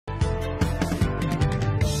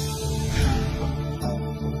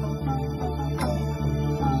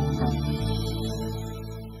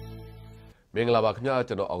မင်္ဂလာပါခင်ဗျာ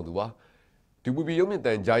ကျွန်တော်အောင်သူပါ DVB ရုပ်မြင်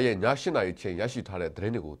သံကြားရဲ့ည8 နာရီချိန်ရရှိထားတဲ့သတ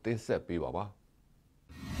င်းတွေကိုတင်ဆက်ပေးပါပါ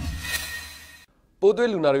ပိုးသွေး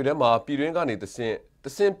လူနာတွေထဲမှာပြည်တွင်းကနေတဆ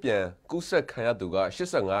င့်ပြန်ကူးစက်ခံရသူက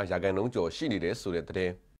85%ကျော်ရှိနေတယ်ဆိုတဲ့သတ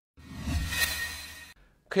င်း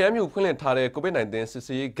ခရမ်းမြူဖွင့်လှစ်ထားတဲ့ COVID-19 စစ်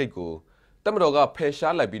ဆေးရေးဂိတ်ကိုတပ်မတော်ကဖယ်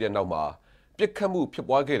ရှားလိုက်ပြီးတဲ့နောက်မှာပြစ်ခတ်မှုဖြစ်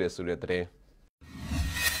ပွားခဲ့တယ်ဆိုတဲ့သတင်း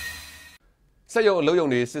စက်ရုံအလုပ်ရုံ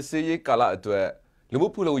တွေစစ်ဆေးရေးကာလအတွက်လူမှု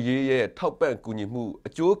ဖူလုံရေးရဲ့ထောက်ပံ့ကူညီမှုအ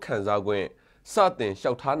ကျိုးခံစားခွင့်စတင်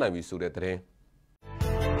လျှောက်ထားနိုင်ပြီဆိုတဲ့သတင်း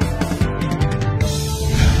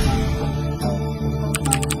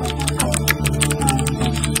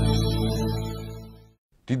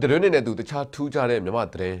ဒီသတင်းတွေနဲ့သူတခြားထူးခြားတဲ့မြန်မာ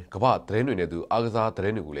သတင်းကမ္ဘာသတင်းတွေနဲ့သူအားကစားသတ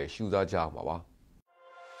င်းတွေကိုလည်းရှုစားကြအောင်ပါ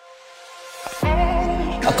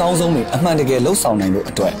အကောင်းဆုံးနဲ့အမှန်တကယ်လှုပ်ဆောင်နိုင်လို့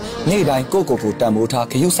အတွက်နေ့တိုင်းကိုတန်ဖိုးထား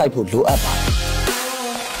ဂရုစိုက်ဖို့လိုအပ်ပါတယ်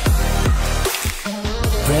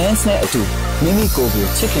brands နဲ့အတူမိမိကိုယ်ကို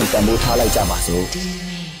ချစ်ခင်တန်ဖိုးထားလိုက်ကြပါစို့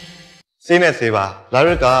ဆေးနဲ့ဆေးပါလာရ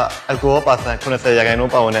စ်ကအကိုရော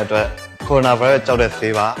%80%ပါဝင်တဲ့အတွက်ကိုရိုနာဗိုင်းရပ်စ်ကြောက်တဲ့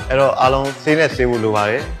ဆေးပါအဲ့တော့အားလုံးဆေးနဲ့ဆေးဖို့လိုပါ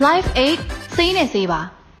တယ် Life 8ဆေးနဲ့ဆေးပါ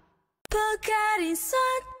ပိုကာရီဆွ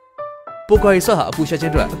တ်ဟာအပူချက်ချ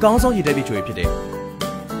င်းအတွက်အကောင်းဆုံးရည်တည်ပြီးချွေဖြစ်တယ်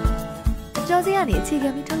ကြောစရနေအခြေခံ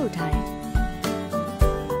ပြီးထုတ်လုပ်ထားတယ်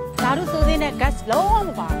ဓာတ်ဆိုးသေးနဲ့ gas လုံးဝမ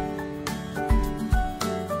ပါ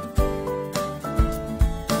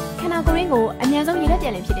ခနာကိုရင်းကိုအញ្ញံဆုံးရည်လက်ပြ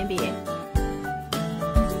န်လည်ဖြစ်တင်ပေးတယ်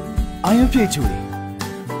အာယုဖြည့်ချွေ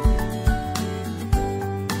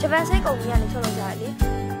ဂျပန်စိတ်ကုန်ကြီးကနေထုတ်လုပ်ကြတယ်လေ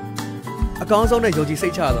အကောင်းဆုံးနဲ့ယုံကြည်စိ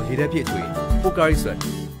တ်ချရသောရည်တည်ဖြည့်ချွေပိုကာရီဆွတ်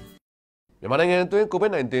မြန်မာနိုင်ငံအတွင်း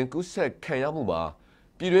COVID-19 ကူးစက်ခံရမှုမှာ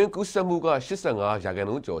ပြည်တွင်းကူးစက်မှုက85%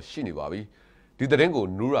ကျော်ရှိနေပါပြီဒီသတင်းကို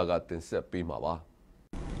နူရာကတင်ဆက်ပေးမှာပါ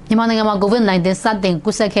မြန်မာနိုင်ငံမှာ COVID-19 စတင်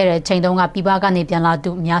ကူးစက်ခဲ့တဲ့ချိန်တုန်းကပြည်ပကနေပြန်လာသူ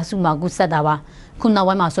အများစုမှာကူးစက်တာပါခုနောက်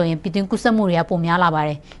ပိုင်းမှာဆိုရင်ပြည်တွင်းကူးစက်မှုတွေကပိုများလာပါတ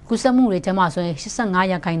ယ်ကူးစက်မှုတွေထဲမှာဆိုရင်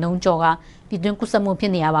85%ကျော်ကပြည်တွင်းကူးစက်မှုဖြ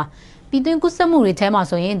စ်နေရပါပြည်တွင်းကူးစက်မှုတွေထဲမှာ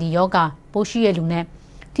ဆိုရင်ဒီယောဂပိုးရှိတဲ့လူနဲ့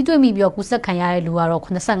ထိတွေ့မိပြီးတော့ကူးစက်ခံရတဲ့လူကတော့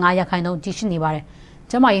85%ကြီးရှိနေပါတယ်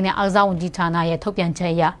ကျမကြီးနဲ့အားကစားဝန်ကြီးဌာနရဲ့ထုတ်ပြန်ချ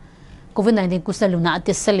က်အရ COVID-19 ကူးစက်လူနာအသ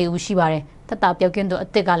စ်14ဦးရှိပါတယ်သက်တာပြောက်ကင်းသူအ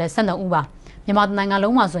သစ်ကလည်း12ဦးပါမြန်မာနိုင်ငံ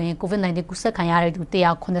လုံးမှာဆိုရင် COVID-19 ကူးစက်ခံရတဲ့သူ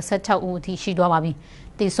186ဦးအထိရှိသွားပါပြီ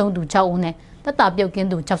တေဆုံးသူ6ဦးနဲ့သက်တာပြုတ်ကင်း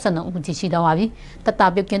သူ62ဦးအထိရှိသွားပါပြီသက်တာ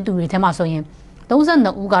ပြုတ်ကင်းသူတွေထဲမှာဆိုရင်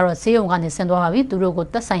32ဦးကတော့ဆေးရုံကနေဆင်းသွားပါပြီသူတို့ကို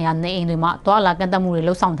သက်ဆိုင်ရာနေအိမ်တွေမှာတွာလာကန့်သက်မှုတွေ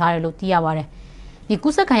လှုပ်ဆောင်ထားတယ်လို့သိရပါတယ်ဒီ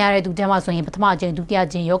ကူးစက်ခံရတဲ့သူထဲမှာဆိုရင်ပထမအကြိမ်ဒုတိယအ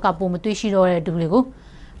ကြိမ်ယောဂပိုးမတွေ့ရှိတော့တဲ့သူတွေကို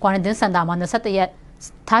quarantine center မှာ21ရက်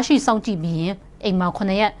ထားရှိစောင့်ကြည့်ပြီးရင်အိမ်မှာ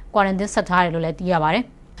9ရက် quarantine ဆက်ထားတယ်လို့လည်းသိရပါတယ်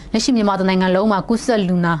လက်ရှိမြန်မာနိုင်ငံလုံးမှာကူးစက်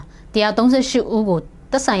လူနာ138ဦးကို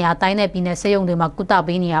သက်ဆိုင်ရာတိုင်းနယ်ပြည်နယ်ဆေးရုံတွေမှာကုသ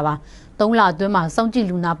ပေးနေရပါ3လအတွင်းမှာစောင့်ကြည့်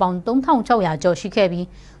လူနာပေါင်း3600ကျော်ရှိခဲ့ပြီး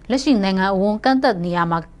လက်ရှိနိုင်ငံအဝန်းကန့်သက်နေရ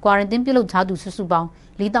မှာ quarantine ပြုလုပ်ထားသူစုစုပေါင်း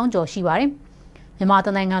4000ကျော်ရှိပါတယ်မြန်မာ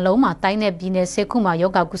နိုင်ငံလုံးမှာတိုင်းနယ်ပြည်နယ်10ခုမှာယော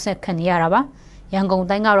ဂကူးစက်ခံနေရတာပါရန်ကုန်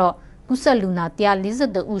တိုင်းကတော့ကူးစက်လူနာ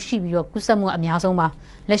142ဦးရှိပြီးတော့ကူးစက်မှုအများဆုံးပါ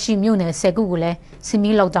လက်ရှိမြို့နယ်10ခုကိုလည်းစီမီ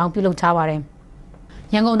လောက်တောင်ပြုလုပ်ထားပါတယ်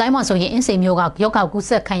ရန်ကုန်တိုင်းမှာဆိုရင်အင်းစိန်မြို့ကယောဂကူး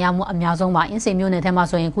စက်ခံရမှုအများဆုံးပါအင်းစိန်မြို့နယ်ထဲမှာ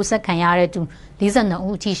ဆိုရင်ကူးစက်ခံရတဲ့သူ42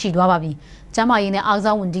ဦးအထိရှိသွားပါပြီကျန်းမာရေးနဲ့အားက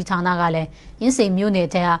စားဝန်ကြီးဌာနကလည်းအင်းစိန်မြို့နယ်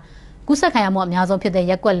ထဲကကူးစက်ခံရမှုအများဆုံးဖြစ်တဲ့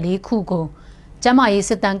ရပ်ကွက်4ခုကိုကျန်းမာရေး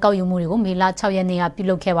စစ်တမ်းကောက်ယူမှုတွေကိုမေလ6ရက်နေ့ကပြု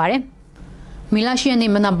လုပ်ခဲ့ပါတယ်မေလ10ရက်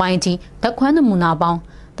နေ့မနက်ပိုင်းအထိဓာတ်ခွဲနမူနာပေါင်း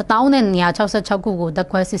1966ခုကိုဓာတ်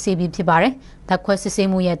ခွဲစစ်ဆေးပြီးဖြစ်ပါတယ်ဓာတ်ခွဲစစ်ဆေး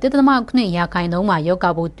မှုရဲ့1.9%မှာယောဂ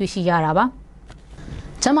ပိုးတွေ့ရှိရတာပါ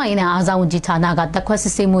ကျမရင်းနဲ့အားစားဝန်ကြီးဌာနကတက်ခွဲစ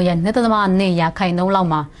စ်ဆေးမှုရဲ့2.2%လောက်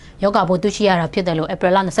မှာယောဂပိုးတွေ့ရှိရတာဖြစ်တယ်လို့ဧပြီ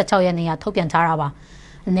လ26ရက်နေ့ကထုတ်ပြန်ထားတာပါ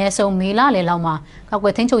အနည်းဆုံးမေလလယ်လောက်မှာကောက်ွ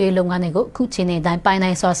ယ်ထိန်းချုပ်ရေးလုပ်ငန်းတွေကိုအခုချိန်နေတိုင်းပိုင်းတို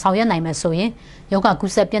င်းစွာဆောင်ရွက်နိုင်မယ်ဆိုရင်ယောဂ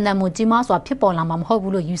ကူးစက်ပြန့်နှံ့မှုကြီးမားစွာဖြစ်ပေါ်လာမှာမဟုတ်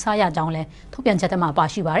ဘူးလို့ယူဆရကြောင်းလည်းထုတ်ပြန်ချက်ထဲမှာပါ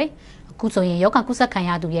ရှိပါတယ်အခုဆိုရင်ယောဂကူးစက်ခံ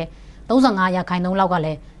ရသူရဲ့35%လောက်ကလ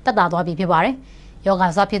ည်းတက်တာသွားပြီဖြစ်ပါတယ်ယောဂ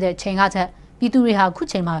စဖြစ်တဲ့ချိန်ကချက်ပြည်သူတွေဟာအခု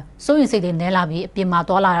ချိန်မှာစိုးရိမ်စိတ်တွေနည်းလာပြီးအပြင်မှာ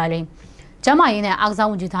သွားလာရတယ်ကျမရင်းနဲ့အားကစား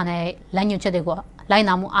ဝန်ကြီးဌာနရဲ့လမ်းညွှန်ချက်တွေကိုလိုက်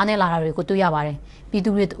နာမှုအားနည်းလာတာတွေကိုတွေ့ရပါတယ်ပြည်သူ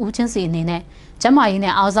တွေဦးချင်းစီအနေနဲ့ကျမရင်း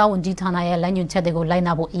နဲ့အားကစားဝန်ကြီးဌာနရဲ့လမ်းညွှန်ချက်တွေကိုလိုက်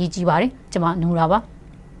နာဖို့အရေးကြီးပါတယ်ကျွန်မနူရာပါ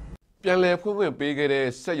ပြန်လည်ဖွင့်ခွင့်ပေးခဲ့တဲ့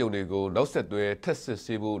စက်ရုံတွေကိုနောက်ဆက်တွဲထက်စစ်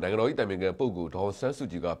ဆေးဖို့နိုင်ငံတော်၏တိုင်ပင်ခံပုဂ္ဂိုလ်ဒေါ်ဆန်းစု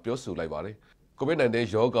ကြည်ကပြောဆိုလိုက်ပါတယ်COVID-19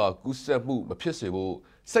 ရောဂါကူးစက်မှုမဖြစ်စေဖို့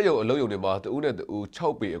စက်ရုံအလုပ်ရုံတွေမှာတဦးနဲ့တဦး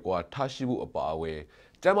6ပေအကွာထားရှိဖို့အပါအဝင်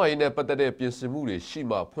ကျန်းမာရေးနဲ့ပတ်သက်တဲ့ပြင်ဆင်မှုတွေရှိ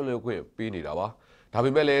မှဖွင့်လှစ်ခွင့်ပေးနေတာပါဒါပေ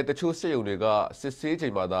မဲ့လည်းတချို့စက်ရုံတွေကစစ်ဆေးချိ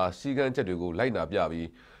န်မှာသာစီကံချက်တွေကိုလိုက်နာပြပြီး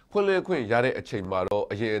ဖွင့်လှစ်ခွင့်ရတဲ့အချိန်မှာတော့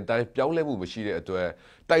အရင်အတိုင်းပြောင်းလဲမှုမရှိတဲ့အတွက်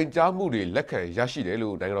တိုင်ကြားမှုတွေလက်ခံရရှိတယ်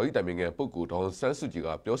လို့နိုင်ငံတော်၏တိုင်ပင်ခံပုဂ္ဂိုလ်ဒေါ်ဆန်းစုကြည်က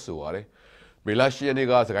ပြောဆိုပါတယ် မေလာရှိယနေ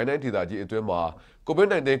ကစကိုင်းတိုင်းဒေသကြီးအတွင်းမှာကိုဗစ်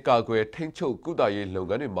 -19 ကာကွယ်ထိန်းချုပ်ကုသရေးလုပ်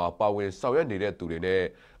ငန်းတွေမှာပါဝင်ဆောင်ရွက်နေတဲ့သူတွေ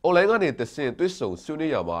နဲ့အွန်လိုင်းကနေတဆင့်တွေ့ဆုံဆွေး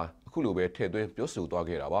နွေးရမှာအခုလိုပဲထည့်သွင်းပြောဆိုသွား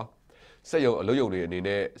ခဲ့တာပါစက်ရုံအလုပ်ရုံတွေ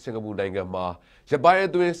အနေနဲ့စင်ကာပူနိုင်ငံမှာရပိုင်း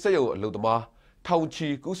အတွင်းစက်ရုံအလုပ်သမားထောင်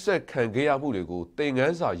ချီကူးစက်ခံခဲ့ရမှုတွေကိုတင်င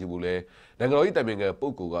န်းစာယူဖို့လဲနိုင်ငံတော်၏တိုင်ပင်ခံပု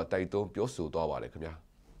ဂ္ဂိုလ်ကတိုက်တွန်းပြောဆိုသွားပါတယ်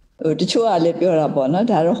ခင်ဗျာတချို့ကလ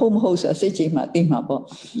ည်းပြောတာပေါ့နော်ဒါတော့ဟုတ်မဟုတ်ဆိုစိတ်ကြီးမှသိမှာပေါ့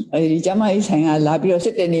အဲဒီကျမကြီးဆိုင်ကလာပြီးတော့စ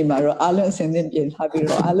စ်တဲ့နေ့မှာတော့အားလုံးအစင်းစင်းပြင်ထားပြီး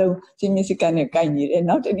တော့အားလုံးစီမီစီကနဲ့ကိုက်ညီ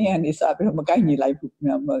တယ်နောက်တနေ့ကနေစပြီးတော့မကိုက်ညီလိုက်ဘူး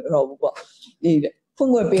မတော့ဘူးပေါ့ဒီဖွ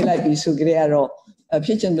င့်ွက်ပေးလိုက်ပြီးဆိုကြရတော့ဖြ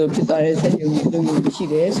စ်ချင်လို့ဖြစ်သွားတဲ့စိတ်ယုံကြည်လို့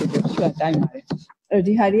ရှိတယ်ဆိုပြီးတော့တိုင်းပါတယ်အဲ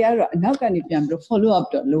ဒီဟာတွေကတော့အနောက်ကနေပြန်ပြီး follow up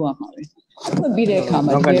တော့လုပ်ရမှာပဲဖွင့်ပြီးတဲ့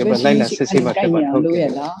အခါမှာဒီပဲလိုက်လာစစ်စစ်မှာတက်ပါလို့ရ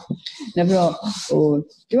လားနောက်ပြီးတော့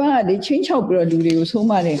ဒီကလေချင်းချောက်ပြီးတော့လူတွေကိုဆုံး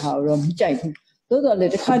မတဲ့ဟာကိုတော့မကြိုက်ဘူးသို့တော်လ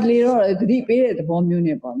ည်းတစ်ခါတလေတော့ဂရိပေးတဲ့သဘော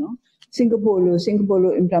မျိုးနဲ့ပေါ့နော်စင်ကာပူလို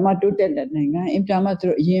အင်တာမတိုးတက်တဲ့နိုင်ငံအင်တာ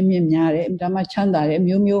မသူတို့အရင်းမြစ်များတယ်အင်တာမချမ်းသာ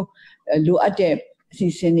တယ်မျိုးမျိုးလိုအပ်တဲ့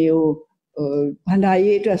အစီအစဉ်တွေကိုဘန္ဒာ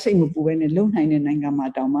ရေးအတွက်စိတ်မပူဘဲနဲ့လုံနိုင်တဲ့နိုင်ငံ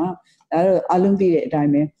မှာတောင်မှဒါတော့အလုံးသိတဲ့အတို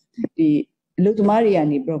င်းပဲဒီအလုပ်သမားတွေက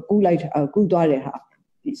နေပြီးတော့ကူးသွားတဲ့ဟာ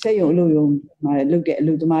ဒီစက်ရုံအလုပ်ရုံမှာလုပ်တဲ့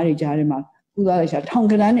အလုပ်သမားတွေကြားထဲမှာကူးသွားတဲ့ရှာ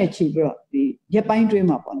ထောင်ကနန်းနဲ့ချီပြီးတော့ဒီရက်ပိုင်းတွင်း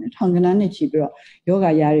မှာပေါ့နော်ထောင်ကနန်းနဲ့ချီပြီးတော့ယော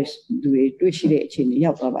ဂရတဲ့လူတွေတွေ့ရှိတဲ့အခြေ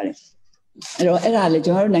အနေရောက်သွားပါတယ်အဲ့တော့အဲ့ဒါလ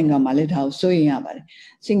ည်းကျွန်တော်တို့နိုင်ငံမှာလည်းဒါကိုစိုးရိမ်ရပါ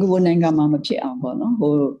တယ်စင်ကာပူနိုင်ငံမှာမဖြစ်အောင်ပေါ့နော်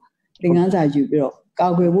သင်ခ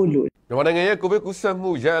န်းစာယူပြီးတော့ကာကွယ်ဖို့လိုမြန်မာနိုင်ငံရဲ့ကိုဗစ်ကူးစက်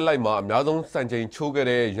မှုရက်အလိုက်မှာအများဆုံးစံချိန်ချိုး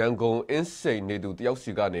ခဲ့တဲ့ရန်ကုန်အင်းစိန်နေသူတ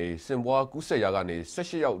ယောက်စီကနေစင်ပွားကူးစက်ရာကနေ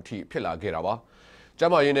18ယောက်အထိဖြစ်လာ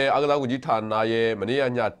ခဲ့တာပါကျမရင်းနဲ့အာကစားဝန်ကြီးဌာနရဲ့မနေ့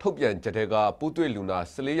ညထုတ်ပြန်ချက်တွေကပူးတွေ့လူနာ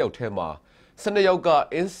14ယောက်ထဲမှာ12ယောက်က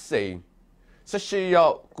အင်းစိန်18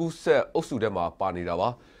ယောက်ကူးစက်အုပ်စုထဲမှာပါနေတာ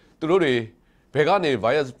ပါသူတို့တွေဘယ်ကနေ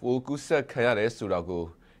virus ပိုးကူးစက်ခံရတယ်ဆိုတာကို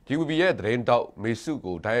DVB ရဲ့သတင်း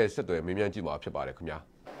တောက်မေစုကိုဓာတ်ရိုက်ဆက်သွယ်မေးမြန်းကြည့်မှာဖြစ်ပါတယ်ခင်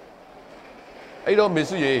ဗျာအဲ့တော့မေ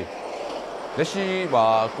စုရေလက်ရှိ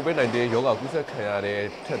မှာကိုဗစ် -19 ရောဂါကူးစက်ခံရ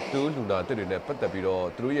တဲ့ထပ်တိုးလူနာတွေနဲ့ပတ်သက်ပြီးတော့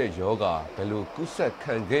သူတို့ရဲ့ရောဂါဘယ်လိုကူးစက်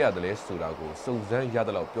ခံခဲ့ရတယ်လဲဆိုတာကိုစုံစမ်း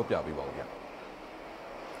ရတဲ့လောက်ပြောပြပေးပါဦး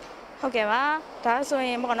ဗျာဟုတ်ကဲ့ပါဒါဆိုရ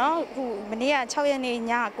င်ပေါ့နော်အခုမနေ့က6ရက်နေ့ည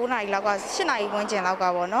9:00နာရီလောက်က10:00နာရီဝန်းကျင်လောက်က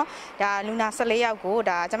ပေါ့နော်ဒါလူနာ14ယောက်ကို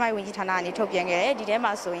ဒါကျမကြီးဝန်ကြီးဌာနကနေထုတ်ပြန်ခဲ့တယ်ဒီထဲ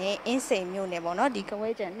မှာဆိုရင်အင်းစိန်မြို့နယ်ပေါ့နော်ဒီက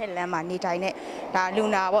ဝဲကျန်နှစ်လမ်းမှာနေထိုင်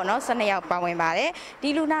တဲ့ဒါလူနာပေါ့နော်12ယောက်ပါဝင်ပါ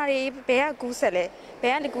တယ်ဒီလူနာတွေဘယ်ကကူးဆ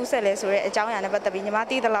က်လဲဆိုတဲ့အကြောင်းအရာနဲ့ပတ်သက်ပြီးညီ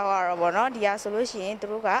မသိသလောက်ကတော့ပေါ့နော်ဒီဟာဆိုလို့ရှိ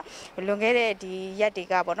ရင်သူတို့ကလွန်ခဲ့တဲ့ဒီရက်တွေ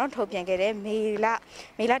ကပေါ့နော်ထုတ်ပြန်ခဲ့တဲ့မေလ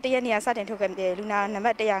1ရက်နေ့ကစတင်ထုတ်ပြန်တဲ့လူနာနံ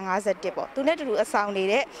ပါတ်151ပေါ့သူနဲ့တူတူအ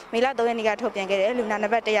ဆောင်နေတဲ့မေလ3ရက်နေ့ကထုတ်ပြန်ခဲ့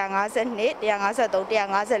တဲ့လူနာနံပါတ်152 153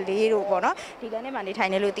 154တို့ပေါ့နော်ဒီကနေ့မှနေ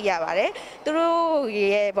ထိုင်နေလို့သိရပါ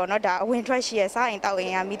တယ်သူတို့ရဲ့ပေါ့နော်ဒါအဝင်ထွက်ရှိရဲ့စားရင်တောက်ရ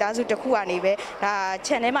င်ကမိသားစုတစ်ခုကနေပဲဒါ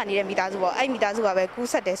channel မှာနေတဲ့မိသားစုပေါ့အဲ့မိသားစုကပဲ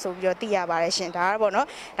ကူးဆက်တယ်ဆိုပြီးတော့သိရပါတယ်ရှင်ဒါ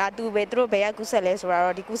ကပေါ့နော်ဒါသူတို့ဘယ်ကကူးဆက်လဲဆို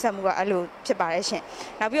တော့ဒီကူးဆက်မှုကအဲ့လိုဖြစ်ပါ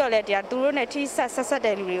တယ်ရှင်နောက်ပြီးတော့လည်းတရားသူတို့နဲ့ထိဆက်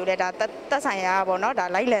တဲ့လူတွေကိုလည်းဒါတက်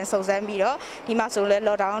ဆိုင်ရာပေါ့နော်ဒါလိုက်လံစုံစမ်းပြီးတော့ဒီမှာဆိုလဲ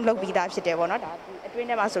lockdown လုပ်ပြီးသားဖြစ်တယ်ပေါ့နော်ဒါအတွင်း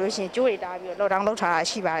ထဲမှာဆိုလို့ရှိရင်ကျိုးတွေတားပြီးတော့ lockdown လုပ်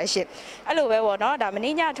ထားတာရှိပါတယ်ရှင်အဲ့လိုပဲပေါ့နော်ဒါမ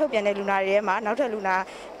င်းညထုတ်ပြန်တဲ့လူနာတွေထဲမှာနောက်ထပ်လူနာ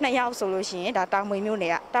2ယောက်ဆိုလို့ရှိရင်ဒါတာမွေမျိုး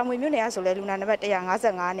နယ်ကဆိုလဲလူနာနံပါတ်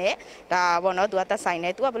155နဲ့ဒါပေါ့နော်သူကတက်ဆိုင်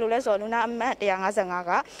နေသူကဘယ်လိုလဲဆိုတော့လူနာအမှတ်155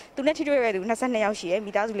ကသူနဲ့ထိတွေ့ရတဲ့သူ22ယောက်ရှိ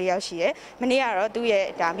ရယ်မိသားစု4ယောက်ရှိရယ်မနေ့ကတော့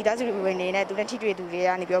သူ့ရဲ့ဒါမိသားစုဝင်နေနဲ့သူနဲ့ထိတွေ့သူတွေက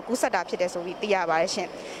နေပြီးတော့ကူးဆက်တာဖြစ်တယ်ဆိုပြီးသိရပါတယ်ရှင်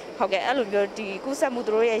ဟုတ်ကဲ့အဲ့လိုမျိုးဒီကူးဆက်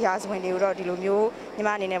မှုသူတို့ရဲ့ရာဇဝင်တွေကိုတော့ဒီလိုမျိုးညီ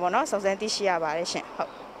မအနေနဲ့ပေါ့နော်စုံစမ်းသိရှိရပါ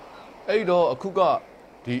တယ်ရှင်ဟုတ်အဲ့တော့အခုက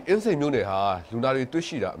ဒီအင်းစိန်မျိုးနယ်ဟာလူနာ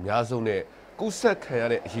တွေတွေ့ရှိတာအများဆုံးနဲ့ကူးစက်ခံ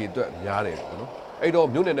ရတဲ့အရေးအတွက်များတယ်ပေါ့နော်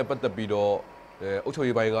အဲ့တော့မျိုးနယ်နဲ့ပတ်သက်ပြီးတော့အုပ်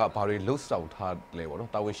ချုပ်ရေးပိုင်းကဘာတွေလှုပ်ဆောင်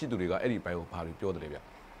ထားလဲပေါ့နော်တာဝန်ရှိသူတွေကအဲ့ဒီဘိုင်းကိုဘာတွေပြော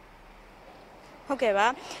တယ်လဲဗျဟုတ်ကဲ့ပါ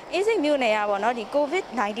အင်းစိန်မြို့နယ်ကပေါ့နော်ဒီ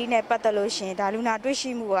COVID-19 နဲ့ပတ်သက်လို့ရှင်ဒါလူနာတွေ့ရှိ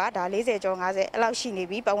မှုကဒါ40ကျော်50အဲ့လောက်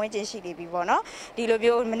ရှိနေပြီပတ်ဝန်းကျင်ရှိနေပြီပေါ့နော်ဒီလို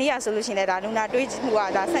မျိုးမနေ့ကဆိုလို့ရှင်လည်းဒါလူနာတွေ့မှု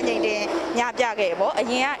ကဒါစံချိန်တင်ညပြခဲ့ပေါ့အ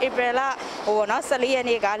ရင်က April လပေါ့နော်14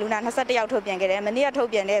ရက်နေ့ကလူနာ21ယောက်ထုတ်ပြန်ခဲ့တယ်မနေ့ကထုတ်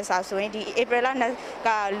ပြန်တဲ့စာဆိုရင်ဒီ April လက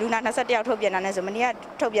လူနာ21ယောက်ထုတ်ပြန်တာနဲ့ဆိုမနေ့က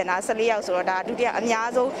ထုတ်ပြန်တာ14ယောက်ဆိုတော့ဒါဒုတိယအ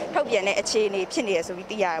များဆုံးထုတ်ပြန်တဲ့အခြေအနေဖြစ်နေရဆိုပြီး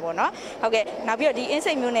သိရတယ်ပေါ့နော်ဟုတ်ကဲ့နောက်ပြီးတော့ဒီအင်း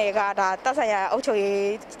စိန်မြို့နယ်ကဒါတပ်ဆိုင်ရာအုပ်ချုပ်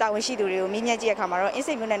ရေးတာဝန်ရှိသူတွေကိုမြင်းမြတ်ကြီးခါမှာတော့အ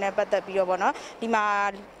င်းစိန်မြို့နယ်နဲ့ပတ်သက်ပြီးတော့ပေါ့နော်ဒီ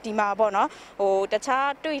မှာပေါ့နော်တ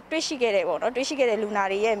ခြားတွေ့ရှိခဲ့တဲ့ပေါ့နော်တွေ့ရှိခဲ့တဲ့လူနာ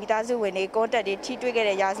တွေရဲ့မိသားစုဝင်တွေ contact တွေထိတွေ့ခဲ့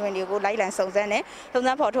တဲ့ရာဇဝင်တွေကိုလိုက်လံစုံစ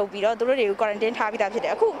မ်းဖော်ထုတ်ပြီးတော့သူတို့တွေကို quarantine ထားပြီးသားဖြစ်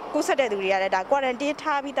တယ်အခုကူးဆက်တဲ့သူတွေကလည်းဒါ quarantine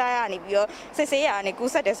ထားပြီးသားရနေပြီးတော့စစ်ဆေးရအနေကူး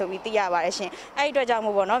ဆက်တယ်ဆိုပြီးသိရပါတယ်ရှင်အဲ့ဒီအတွက်ကြောင့်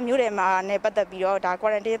မို့ပေါ့နော်မြို့နယ်မှာနဲ့ပတ်သက်ပြီးတော့ဒါ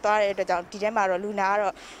quarantine သွားတဲ့အတွက်ကြောင့်ဒီထဲမှာတော့လူနာ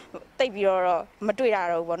ကတော့တိတ်ပြီးတော့မတွေ့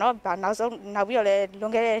ရတော့ဘူးပေါ့နော်နောက်ပြီးတော့လ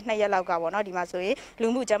ည်းလွန်ခဲ့တဲ့2ရက်လောက်ကပေါ့နော်ဒီမှာဆိုရင်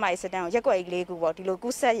လူမှုကျန်းမာရေးစတန်ကိုရက်ွက်ကြီး၄ခုပေါ့ဒီလို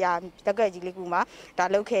ကူးဆက်ရာရက်ွက်ကြီး၄ခုမှာဒါ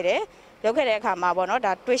လုပ်ခဲ့တယ် ရောက်ခဲ့တဲ့အခါ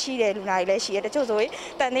မှာပေါ့နော်ဒါတွေ့ရှိတဲ့လူနာတွေလည်းရှိတယ်တချို့ဆိုရင်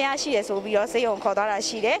တန်တရားရှိရဆိုပြီးတော့ဆေးရုံခေါ်သွားတာ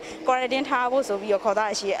ရှိတယ် quarantine ထားဖို့ဆိုပြီးတော့ခေါ်သွား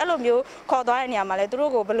တာရှိတယ်အဲ့လိုမျိုးခေါ်သွားတဲ့နေရာမှာလ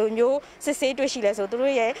ည်းသူတို့ကိုဘယ်လိုမျိုးစစ်ဆေးတွေ့ရှိလဲ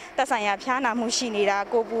ဆိုသူတို့ရဲ့သက်ဆိုင်ရာဖျားနာမှုရှိနေတာ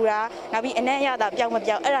ကိုပူတာနောက်ပြီးအနံ့ရတာပြောင်း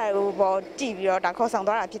မပြောင်းအဲ့ဒါကိုပေါ်ကြည့်ပြီးတော့ဒါခေါ်ဆောင်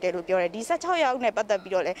သွားတာဖြစ်တယ်လို့ပြောတယ်ဒီ16ယောက်နဲ့ပတ်သက်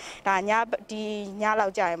ပြီးတော့လည်းဒါဒီညလော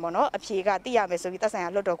က်ကြာရင်ပေါ့နော်အဖြေကသိရမယ်ဆိုပြီးသက်ဆိုင်ရာ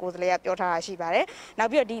လွှတ်တော်ကိုယ်စားလှယ်ကပြောထားတာရှိပါတယ်နောက်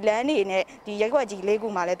ပြီးတော့ဒီလမ်းနေနဲ့ဒီရက်ွက်ကြီး၄ခု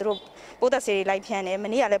မှာလည်းသူတို့ပိုးသက်ဆေးတွေလိုက်ဖြန်းတယ်မ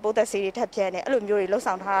နေ့ကလည်းပိုးသက်ဆေးတွေထပ်ဖြန်းတယ်အဲ့လိုမျိုးတွေ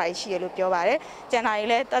လှုပ်ဆောင်ထားတာရှိရလို့ပြောပါတယ်ကျန်တာ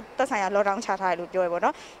တွေလည်းသက်ဆိုင်ရာလော့ဒေါင်းချထားတယ်လို့ပြောရပေါ့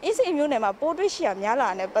နော်အင်းစိန်မျိုးနယ်မှာပိုးတွေ့ရှိ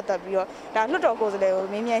ရများလာတဲ့ပတ်သက်ပြီးတော့ဒါလွှတ်တော်ကိုယ်စားလှယ်ကို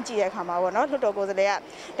မင်းမြန်းကြည့်တဲ့အခါမှာပေါ့နော်လွှတ်တော်ကိုယ်စားလှယ်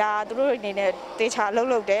ကဒါသူတို့အနေနဲ့တေချာ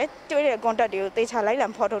လှုပ်တယ်တွေ့တဲ့ contact တွေကိုတေချာလိုက်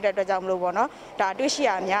လံဖော်ထုတ်တဲ့အတွက်ကြောင့်မလို့ပေါ့နော်ဒါတွေ့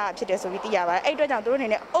ရှိရများဖြစ်တယ်ဆိုပြီးသိရပါတယ်အဲ့အတွက်ကြောင့်သူတို့အနေ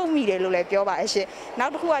နဲ့အုံမိတယ်လို့လည်းပြောပါတယ်ရှင်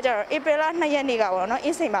နောက်တစ်ခုကကျတော့ April လ2ရက်နေ့ကပေါ့နော်အ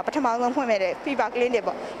င်းစိန်မှာပထမဆုံးဖွင့်မဲ့တဲ့ fever clinic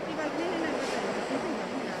ပေါ့ fever clinic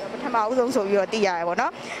နဲ့ပထမဆုံးဆိုပြီးတော့သိရ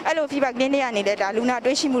တယ်ပေါ့နော်အဲ့လို fever clinic ကနေလ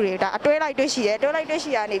ည်းဒါလူနာတွေ့ရှိမှုတွေဒါအတွဲလိုက်တွေ့ရှိတယ်တွဲ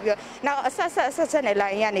လိုက်တွေ့ရှိရနေပြီးတော့နောက်အဆက်နဲ့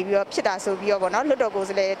line ကနေပြီးတော့ဖြစ်တာဆိုပြီးတော့ပေါ့နော်လွတ်တော်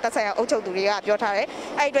ကိုယ်စားလှယ်တက်ဆိုင်ရာအုပ်ချုပ်သူတွေကပြောထား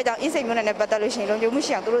တယ်အဲ့ဒီအတွက်ကြောင့်အင်းစိန်မျိုးနဲ့ပတ်သက်လို့ရှိရင်လုံခြုံမှု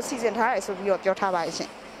ရှိအောင်သူတို့စီစဉ်ထားတယ်ဆိုပြီးတော့ပြောထားပါတယ်ရှင်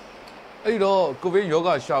အဲ့တော့ကိုဗစ်ရော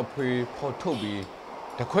ဂါရှာဖွေဖော်ထုတ်ပြီး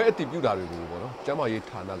တခွဲအတည်ပြုတာတွေကိုပေါ့နော်ကျန်းမာ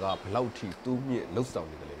ရေးဌာနကဘယ်လောက်ထိတိုးမြင့်လှုပ်ဆောင်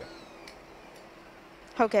နေ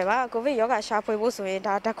တယ်လဲဗျဟုတ်ကဲ့ပါကိုဗစ်ရောဂါရှာဖွေဖို့ဆို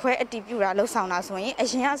ရင်ဒါတက်ခွဲအတည်ပြုတာလှုပ်ဆောင်တာဆိုရင်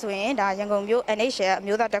အရင်ကဆိုရင်ဒါရန်ကုန်မြို့ NHL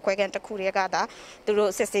အမျိုးသားတက်ခွဲကန်တစ်ခုတည်းကဒါသူ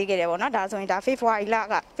တို့စစ်ဆေးခဲ့တယ်ပေါ့နော်ဒါဆိုရင်ဒါ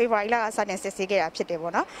February လကစတင်စစ်ဆေးခဲ့တာဖြစ်တယ်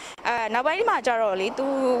ပေါ့နော်နောက်ပိုင်းမှာကျတော့လေသူ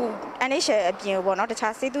NHL အပြင်ပေါ့နော်တ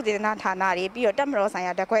ခြားစေတုဒေသနာဌာနတွေပြီးတော့တက်မတော်ဆိုင်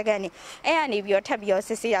ရာတက်ခွဲကန်နေအဲ့ကနေပြီးတော့ထပ်ပြီးတော့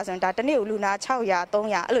စစ်ဆေးရဆိုရင်ဒါတနေ့ကိုလူနာ600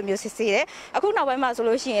 300အဲ့လိုမျိုးစစ်ဆေးတယ်အခုနောက်ပိုင်းမှာဆို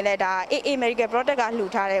လို့ရှိရင်လည်းဒါ AA Medical Product ကလှူ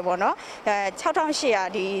ထားတယ်ပေါ့နော်6800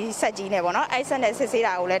ဒီဆက်ကြီးနဲ့ပေါ့နော်အဲ့ဆက်နဲ့စစ်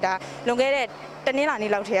ဆေးတာကိုလည်းဒါလွန်ခဲ့တဲ့တနင်္လာနေ့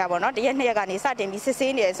လောက်ထဲရပါတော့တရက်2ရက်ကနေစတင်ပြီး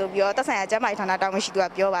စစ်ဆေးနေတယ်ဆိုပြီးတော့သက်ဆိုင်ရာကျန်းမာရေးဌာနတာဝန်ရှိသူက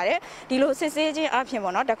ပြောပါတယ်ဒီလိုစစ်ဆေးခြင်းအပြင်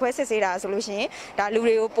ပေါ့နော်တခွဲစစ်ဆေးတာဆိုလို့ရှိ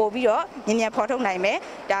ရင်ဒါလူတွေကိုပို့ပြီးတော့မြင်မြန်ဖော်ထုတ်နိုင်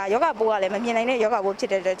မယ်ဒါယောဂပိုးကလည်းမမြင်နိုင်တဲ့ယော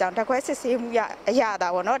ဂပိုးဖြစ်တဲ့အတွက်ကြောင့်တခွဲစစ်ဆေးမှုအရာတာ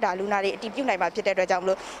ပေါ့နော်ဒါလူနာတွေအတည်ပြုနိုင်မှာဖြစ်တဲ့အတွက်ကြောင့်မ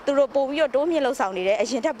လို့သူတို့ပို့ပြီးတော့တိုးမြင့်လှုပ်ဆောင်နေတယ်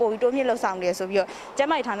အရင်ထက်ပို့ပြီးတိုးမြင့်လှုပ်ဆောင်နေတယ်ဆိုပြီးတော့ကျ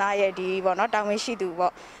န်းမာရေးဌာနရဲ့ဒီပေါ့နော်တာဝန်ရှိသူ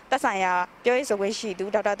ပေါ့သက်ဆိုင်ရာပြောရေးဆိုခွင့်ရှိ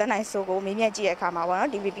သူဒေါက်တာတန်းနိုင်စိုးကိုမေးမြန်းကြည့်တဲ့အခါမှာပေါ့နော်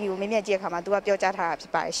DVB ကိုမေးမြန်းကြည့်တဲ့အခါမှာသူကပြောကြား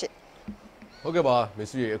ထားတာဖြစ်ပါတယ်ရှင့်ဟုတ်ကဲ့ပါမေ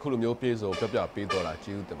စုရေအခုလိုမျိုးပြေဆုံးပြပြ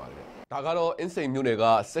ပေးတော့တာကျေးဇူးတင်ပါတယ်ဒါကတော့အင်းစိန်မြို့နယ်က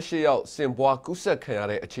18ရောက်စင်ပွားကူးဆက်ခံ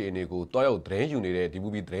ရတဲ့အခြေအနေကိုတွားရောက်သတင်းယူနေတဲ့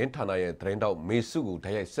DVB သတင်းဌာနရဲ့သတင်းတောက်မေစုကို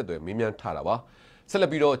တိုက်ရိုက်ဆက်သွယ်မေးမြန်းထားတာပါဆက်လက်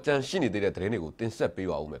ပြီးတော့ကြန့်ရှိနေသေးတဲ့သတင်းတွေကိုတင်ဆက်ပေး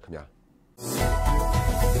ပါဦးမယ်ခင်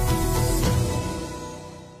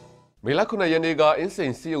ဗျာမေလ9ရက်နေ့ကအ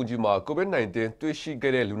င်းစိန်စီယုံကြီးမှာ COVID-19 တွေ့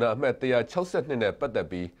ရှိခဲ့တဲ့လူနာအမှတ်162နဲ့ပတ်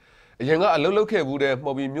သက်ပြီးအရင်ကအလုပ်လုပ်ခဲ့မှုတဲ့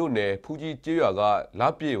မော်ဘီမြို့နယ်ဖူးကြီးကျေးရွာကလ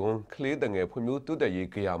ပြည့်ဝန်းကလေးတငယ်ဖွံ့ဖြိုးတိုးတက်ရေး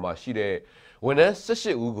ကြရာမှာရှိတဲ့ဝန်ထမ်း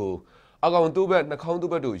18ဦးကိုအကောင်တိုးဘက်နှာခေါ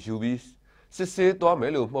င်းတိုးဘက်တို့ယူပြီးစစ်ဆေးသွား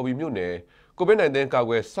မယ်လို့မော်ဘီမြို့နယ် COVID-19 ကာကွ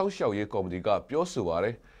ယ်စောင့်ရှောက်ရေးကော်မတီကပြောဆိုပါ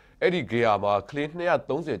တယ်။အဲ့ဒီကြရာမှာကလေး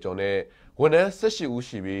230ကျော်နဲ့ဝန်ထမ်း18ဦး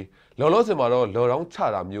ရှိပြီးလောလောဆယ်မှာတော့လော်ဒေါ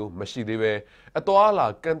င်းချတာမျိုးမရှိသေးပဲအသွားလာ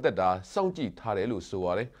ကန့်သက်တာစောင့်ကြည့်ထားတယ်လို့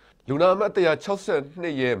ဆိုပါတယ်။လူနာအမှတ်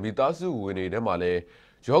162ရဲ့မိသားစုဝင်တွေထဲမှာလ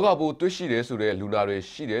ည်းယောဂပိုးတွေ့ရှိတယ်ဆိုတဲ့လူနာတွေ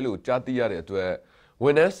ရှိတယ်လို့ကြားသိရတဲ့အတွက်ဝ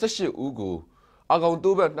န်ထမ်း18ဦးကိုအ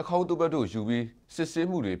ကောင်တိုးဘက်နှာခေါင်းတိုးဘက်တို့ယူပြီးစစ်ဆေး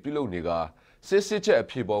မှုတွေပြုလုပ်နေကစစ်ဆေးချက်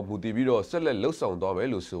အဖြေပေါ်မူတည်ပြီးတော့ဆက်လက်လှုပ်ဆောင်သွားမယ်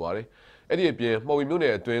လို့ဆိုပါတယ်။အဲ့ဒီအပြင်မော်ဘီမြို့န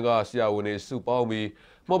ယ်အတွင်းကဆရာဝန်တွေစုပေါင်းပြီး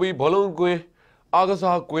မော်ဘီဘောလုံးကွင်းအားက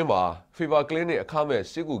စားကွင်းမှာ Fever Clinic အခ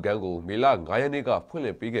မဲ့စစ်ကူကန်းကိုမေလ9ရက်နေ့ကဖွင့်လှ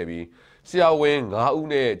စ်ပေးခဲ့ပြီးဆရာဝန်9ဦး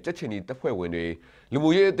နဲ့ကြက်ချင်ဒီတပ်ဖွဲ့ဝင်တွေလူ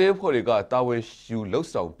မှုရေးအသင်းဖွဲ့တွေကတာဝန်ယူ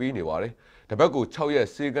လှုပ်ဆောင်ပေးနေပါတယ်။တပတ်ကို6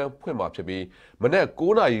ရက်စေကန်းဖွင့်မှာဖြစ်ပြီးမနက်9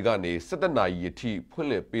နာရီကနေ17နာရီအထိဖွင့်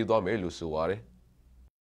လှစ်ပေးသွားမယ်လို့ဆိုပါတယ်။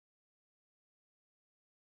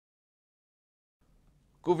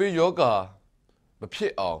ကိုဗစ်ရောဂါမဖြ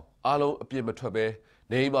စ်အောင်အားလုံးအပြည့်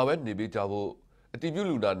မထွက်ပဲနေအိမ်မှာပဲနေပေးကြဖို့အတည်ပြု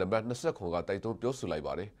လူနာနံပါတ်29ကတိုက်တွန်းပြောဆို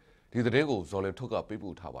လိုက်ပါတယ်။ဒီသတင်းကိုဇော်လင်ထုတ်က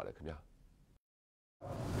ပေးပို့ထားပါတယ်ခင်ဗျာ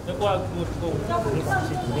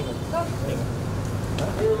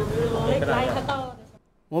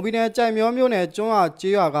။မော်ဘီနယ်ကြိုင်မျောမြို့နယ်ကျွန်းအား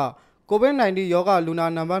ကျေးရွာက COVID-19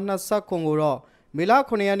 ရောဂါလူနာနံပါတ်29ကိုတော့မေလ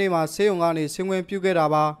9ရက်နေ့မှာဆေးရုံကနေဆင်းခွင့်ပြု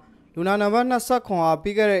ခဲ့တာပါ။လူနာနံပါတ်29ဟာ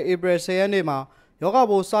ပြီးခဲ့တဲ့ April 10ရက်နေ့မှာယော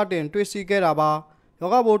ဂပိုးစတင်တွေ့ရှိခဲ့တာပါ။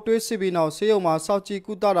ယောဂပိုးတွေ့ရှိပြီးနောက်ဆေးရုံမှာစောင့်ကြည့်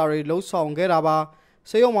ကုသတာတွေလှုပ်ဆောင်ခဲ့တာပါ။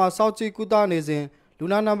ဆေးရုံမှာစောင့်ကြည့်ကုသနေစဉ်လူ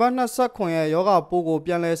နာနံပါတ်29ရဲ့ယောဂပိုးကိုပြ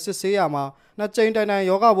န်လည်စစ်ဆေးရမှာနှစ်ကြိမ်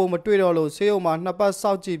တိုင်ယောဂပိုးမတွေ့တော့လို့ဆေးရုံမှာ2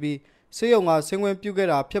ပတ်စောင့်ကြည့်ပြီးဆေးရုံကဆင်းခွင့်ပြုခဲ့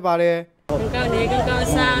တာဖြစ်ပါတယ်။ကောင်း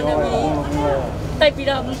စားနေပြီ။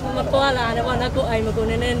တိုက်ပြီးတော့မပေါ်လာတယ်ပေါ့နော်ကိုအိမ်မကို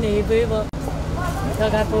နည်းနည်းနေပေးပေါ့။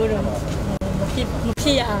ယောဂပိုးတော့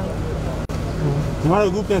မဖြစ်ရအောင်။ ညီ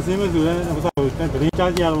မတို့အခုပြန်ဆင်းမယ်ဆိုရင်ဥစ္စာကိုတ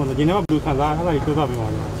ရင်ကြားကြရတော့ဒီနေ့မှဘယ်လိုခံစားအဲ့ဒါကိုပြောပြ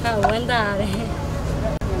ပေးပါဦး။ဟာဝမ်းသာတယ်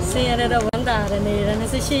။ဆင်းရတော့ဝမ်းသာတယ်နေတယ်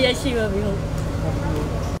28ရက်ရှိပါပြီဟုတ်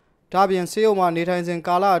။ဒါပြင်ဆေးရုံမှာနေထိုင်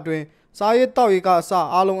စဉ်ကာလအတွင်းစားရေးတောက်ရေးကအ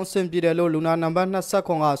စအားလုံးအဆင်ပြေတယ်လို့လူနာနံပါတ်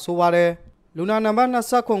29ကဆိုပါတယ်။လူနာနံပါတ်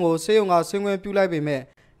29ကိုဆေးရုံကဆင်းခွင့်ပြုလိုက်ပေမဲ့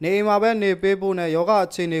နေအိမ်မှာပဲနေပေးဖို့နဲ့ယောဂအ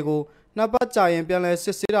ခြေအနေကိုနှစ်ပတ်ကြာရင်ပြန်လည်စ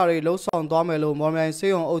စ်ဆေးတာတွေလှုပ်ဆောင်သွား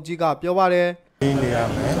မယ်လို့မော်မြိုင်ဆေးရုံအုပ်ကြီးကပြောပါတယ်။ဒီနေ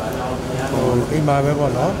ရမယ်။အိမ်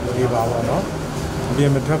မှာပဲပေါ့နော်။ဒီပါပေါ့နော်။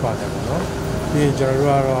အပြင်မထွက်ပါနဲ့ပေါ့နော်။ပြီးရင်ကျွန်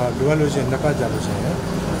တော်တို့ကတော့လိုအပ်လို့ရှိရင်နှစ်ပတ်ကြာလို့ရှိ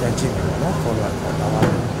ရင်ပြန်ကြည့်မယ်ပေါ့နော်။ခေါ်လာတာပါ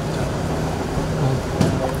။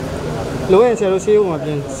လိုရင်ဆရာတို့ဆေးရုံမှာပြ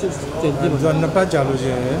န်ကြည့်မှာဆိုတော့နှစ်ပတ်ကြာလို့ရှိ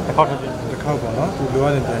ရင်တစ်ခေါက်ပေါ့နော်သူလို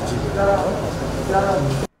ရတယ်ပြန်ကြည့်မယ်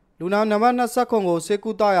လူနာနံပါတ်29ကိုဆေး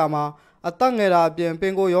ကုသရာမှာအသက်ငယ်တာအပြင်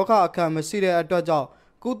ပင်ကိုယောဂအခက်မရှိတဲ့အတွက်ကြော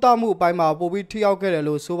င့်ကုသမှုအပိုင်းမှာပိုပြီးထိရောက်ခဲ့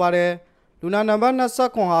တယ်လို့ဆိုပါတယ်လူနာနံပါတ်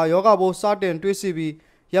29ဟာယောဂဘိုးစတင်တွေ့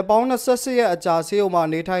ရှိပြီးရက်ပေါင်း28ရက်အကြာဆေးရုံမှာ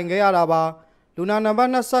နေထိုင်ခဲ့ရတာပါလူနာနံပါတ်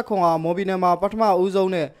29ဟာမော်ဘီနယ်မှာပထ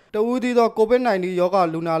မဦးဆုံးနဲ့တဦးသီးသော COVID-19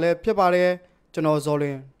 ယောဂလူနာလည်းဖြစ်ပါတယ်ကျွန်တော်ဇော်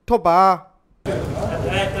လင်းထုတ်ပါ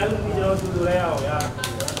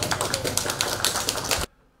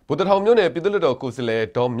ဗုဒ္ဓထောင်မြို့နယ်ပြည်သူ့လွှတ်တော်ကိုယ်စားလှယ်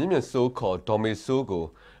ဒေါ်မြင့်မြင့်စိုးခေါ်ဒေါ်မေစိုး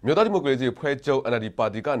ကိုမြို့သားဒီမိုကရေစီဖွဲ့ချုပ် NLD ပါ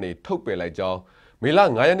တီကနေထုတ်ပယ်လိုက်ကြောင်းမေလ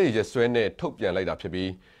9ရက်နေ့ရက်စွဲနဲ့ထုတ်ပြန်လိုက်တာဖြစ်ပြီး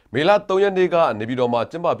မေလ3ရက်နေ့ကနေပြည်တော်မှာ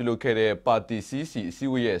ကျင်းပပြုလုပ်ခဲ့တဲ့ပါတီ CC အစ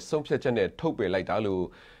ည်းအဝေးရဲ့ဆုံးဖြတ်ချက်နဲ့ထုတ်ပယ်လိုက်တာလို့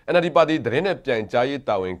NLD ပါတီသတင်းနဲ့ပြန်ကြား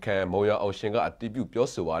ရေးတာဝန်ခံမော်ရအောင်ရှင်ကအတည်ပြုပြော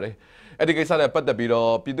ဆိုပါတယ်။အဲ့ဒီကိစ္စနဲ့ပတ်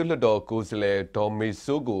သက်ပြီးတော့ပြည်သူ့လွှတ်တော်ကိုယ်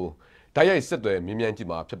စားလှယ်ဒေါ်မေစိုးကိုတိုက်ရိုက်ဆက်သွယ်မြင်းမြန်းကြည့်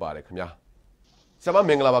မှာဖြစ်ပါတယ်ခင်ဗျာ။ဆရာမ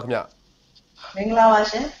မင်္ဂလာပါခင်ဗျာ။မင်္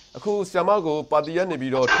ဂလာပါရှင်။အခုဆရာမကိုပါတီ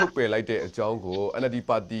ကနေပြီးတော့ထုတ်ပယ်လိုက်တဲ့အကြောင်းကို NLD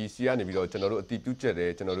ပါတီစီကနေပြီးတော့ကျွန်တော်တို့အတည်ပြုချက်တ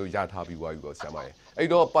ယ်ကျွန်တော်တို့ရထားပြီးသွားပြီပေါ့ဆရာမရဲ့။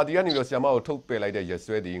အဲ့တော့ပါတီကနေပြီးတော့ဆရာမကိုထုတ်ပယ်လိုက်တဲ့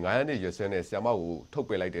ရက်စွဲဒီ9ရက်နေ့ရက်စွဲနဲ့ဆရာမကိုထုတ်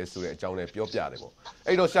ပယ်လိုက်တဲ့ဆိုတဲ့အကြောင်းနဲ့ပြောပြတယ်ပေါ့။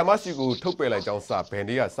အဲ့တော့ဆရာမရှိကိုထုတ်ပယ်လိုက်ကြောင်းစဘယ်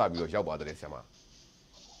နေ့ကစပြီးတော့ရောက်ပါတယ်ဆရာမ။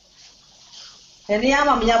ဘယ်နေ့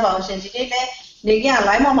မှမရောက်ပါဘူးရှင်ဒီနေ့လည်းနေက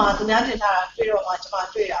line မှာသူများတင်ထားတာတွေ့တော့မှကျွန်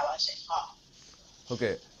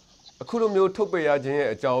မတွေ့တာပါရှင်ဟုတ်ဟုတ်ကဲ့အခုလိုမျိုးထုတ်ပယ်ရခြင်း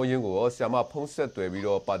ရဲ့အကြောင်းအရင်းကိုရောဆရာမဖုံး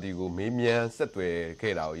ဆက်သွယ်ပြီးတော့ပါတီကိုမေးမြန်း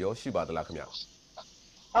ဆက်သွယ်ခဲ့တာရောရှိပါသလား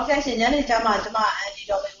ခင်ဗျဟုတ်ကဲ့ရှင်ညနေကျမှကျွန်မအန်တီ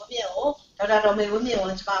တော်မေဝင်းမြင့်ကိုဒေါက်တာတော်မေဝင်းမြင့်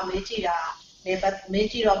ကိုကျွန်မမေးကြည့်တာနေမေး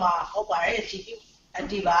ကြည့်တော့မှဟုတ်ပါတယ်ဒီ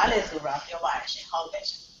အန်တီပါလေဆိုတာပြောပါတယ်ရှင်ဟုတ်ကဲ့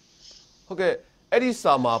ရှင်ဟုတ်ကဲ့အဲ့ဒီ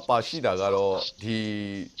စာမှာပါရှိတာ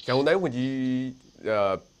ကတော့ဒီရန်ကုန်တိုင်း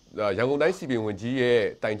ဝန်ကြီးရန်ကုန်တိုင်းစီပင်ဝန်ကြီး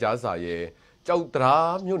ရဲ့တိုင်ကြားစာရဲ့ကြောက်တ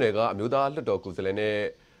ရားမြို့နယ်ကအမျိုးသားလွှတ်တော်ကိုယ်စားလှယ်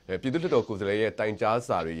နဲ့ပြည်သူ့လွှတ်တော်ကိုယ်စားလှယ်ရဲ့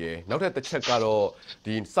တိုင်ကြားစာတွေရဲ့နောက်ထပ်တစ်ချက်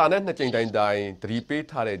ကတော့ဒီစာနဲ့နှစ်ကြိမ်တိုင်သတိပေး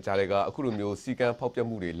ထားတဲ့ကြားတွေကအခုလိုမျိုးစီကံဖောက်ပြ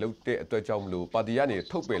မှုတွေလုပ်တဲ့အတွက်ကြောင့်မလို့ပါတီ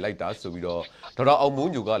ကနေထုတ်ပယ်လိုက်တာဆိုပြီးတော့ဒေါက်တာအောင်မိုး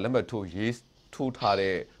ညိုကလက်မှတ်ထိုးရေးထိုး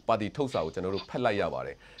ထားတဲ့ပါတီထုတ်စာကိုကျွန်တော်တို့ဖတ်လိုက်ရပါတ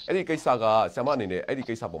ယ်အဲ့ဒီကိစ္စကဆရာမအနေနဲ့အဲ့ဒီ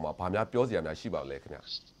ကိစ္စပေါ်မှာဗာများပြောစရာများရှိပါလဲ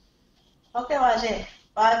ခင်ဗျဟုတ်ကဲ့ပါရှင်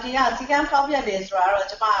ပါတီကစီကံဖောက်ပြတယ်ဆိုတာတော့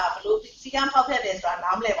ကျွန်မဘလို့စီကံဖောက်ပြတယ်ဆိုတာ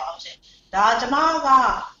နားမလည်ပါဘူးရှင်ဒါကျွန်မ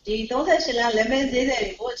ကဒီ38လမ်း lemon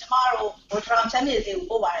ဈေးတွေကိုကျွန်မတို့ Botram ချမ်းမြေဈေးကို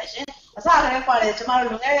ပို့ပါတယ်ရှင်အစကတည်းကလည်းကျွန်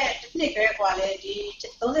မတို့လွန်ခဲ့တဲ့တစ်နှစ်ကတည်းကလည်းဒီ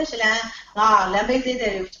38လမ်းက lemon ဈေးတွေ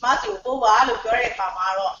ကိုကျွန်မစီကိုပို့ပါလို့ပြောတဲ့အခါ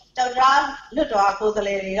မှာတော့ကြောက်ကြားလွတ်တော်ကိုယ်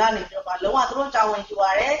စားလှယ်တွေကနေပြီးတော့လုံးဝသူတို့တာ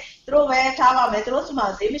ဝန်ယူပါတယ်သူတို့ပဲထားပါမယ်သူတို့စီ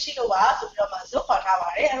မှာဈေးမရှိလို့ပါဆိုပြီးတော့မှဇွတ်ခေါ်ထားပါ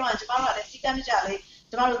တယ်အဲ့တော့ကျွန်မတို့ကလည်းစီကံမကြ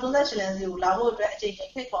လေးကျွန်တော်တို့38လမ်းစီကိုလာဖို့အတွက်အချိန်ချ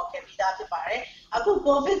င်းဖိတ်ခေါ်ခဲ့ပြီးသားဖြစ်ပါတယ်အခု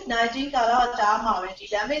COVID-19 ကာလကြားမှာပဲဒီ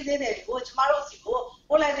lemon ဈေးတွေကိုကျွန်မတို့စီကို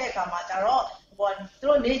ပို့လိုက်တဲ့အခါမှာကျတော့သူ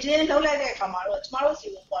တို့နေချင်းလှုပ်လိုက်တဲ့အခါမှာတော့ကျွန်မတို့စီ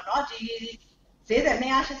ကိုပေါ့နော်ဒီဈေးတွေ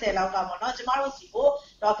280လောက်ကပေါ့နော်ကျွန်မတို့စီ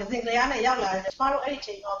ကိုတော့ကစင်ကရနဲ့ရောက်လာတယ်ကျွန်မတို့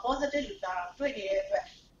အဲ့ဒီချိန်တော့ positive လူတာတော့တွေ့နေတဲ့အတွက်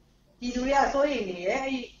ဒီလူတွေကစိုးရိမ်နေ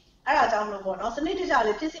တယ်အဲ့ဒါကြောင့်မလို့ပေါ့နော်စနစ်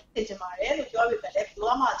တကျလေးဖြစ်စေချင်ပါတယ်လို့ပြောပြတယ်လေ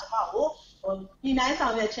ဘယ်တော့မှကျွန်မကိုဒီနိုင်ဆော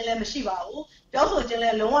င်ရွက်ခြင်းလည်းမရှိပါဘူးပြောဆိုခြင်း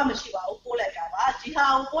လည်းလုံးဝမရှိပါဘူးပို့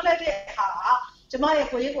လိုက်တာပါဒီဟာကိုပို့လိုက်တဲ့အခါကကျမရဲ့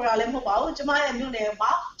ကိုရေးကိုယ်တာလည်းမဟုတ်ပါဘူးကျမရဲ့မြို့နယ်မှာ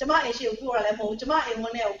ကျမအိမ်ရှိကိုပို့တာလည်းမဟုတ်ဘူးကျမအိမ်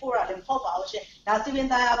ဝန်းထဲကိုပို့တာလည်းမဟုတ်ပါဘူးရှင်ဒါစီပင်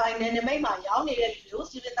သားရပိုင်းနဲ့နိမိတ်မှာရောင်းနေ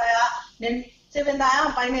တဲ့လူတို့စီပင်သားရ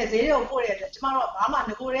ပိုင်းနဲ့ဈေးတွေကိုပို့တဲ့အတွက်ကျမတို့ကဘာမှ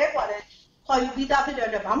ငကိုရဲกว่าတဲ့ခေါ်ယူပြီးသားဖြစ်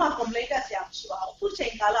တဲ့အတွက်ဘာမှ complaint တက်စရာမရှိပါဘူးအခု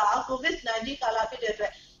ချိန်ကာလ COVID-19 ကာလဖြစ်တဲ့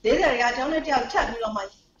အတွက်ဈေးတွေကကျောင်းနဲ့တယောက်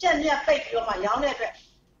ထပ်ပြီးတော့မှကြက်မြက်ပိတ်ပြီးတော့မှရောင်းတဲ့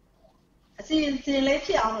အတွက်အစီအစဉ်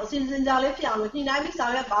လေးဖြစ်အောင်လို့အစီအစဉ်ကြားလေးဖြစ်အောင်လို့ညှိနှိုင်းပြီးဆော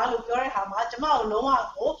င်ရွက်ပါလို့ပြောတဲ့ဟာမှာကျမတို့လုံးဝ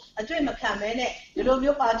ကိုအတွေ့မခံမဲနဲ့ဒီ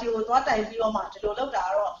လိုမျိုးပါတီကိုသွားတိုင်ပြီးတော့မှဒီ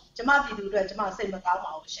လိုလုပ်တာတော့ကျမပြည်သူတွေကျမစိတ်မကော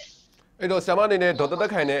င်းပါဘူးရှင်အဲ့တော့ဆရာမအနေနဲ့ဒေါ်တက်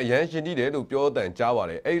တက်ခိုင်နဲ့အရန်ရှင်တိတယ်လို့ပြော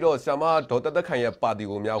တန်ကြားပါတယ်အဲ့တော့ဆရာမဒေါ်တက်တက်ခိုင်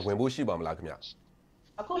ရဲ့ပါတီကိုများဝင်ဖို့ရှိပါမလား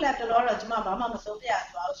ခင်ဗျအခုလည်းတော်တော်တော့ကျမဘာမှမဆုံးပြ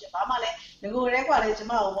ရပါဘူးရှင်ဘာမှလည်းငကိုရဲกว่าလည်းကျ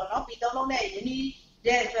မကိုပေါ့နော်ပြီးသုံးလုံးနဲ့ယင်းဒီ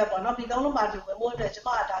တဲ့အတွက်ပေါ့နော်ပြည်သုံးလုံးပါတီဝင်ဖို့အတွက်ကျမ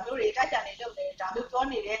ကဒါမျိုးတွေတိုက်ကြနေလုပ်နေဒါမျိုးပြော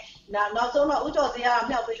နေတယ်နောက်ဆုံးတော့ဥကျော်စရာအ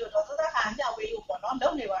မြောက်ပေးလို့တော့သသက်ခံအမြောက်ပေးလို့ပေါ့နော်လု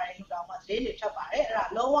ပ်နေပါတယ်လို့တော့မှသတင်းတွေထွက်ပါတယ်အဲ့ဒါ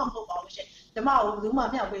လုံးဝမဟုတ်ပါဘူးရှင်ကျမကဘယ်သူမှ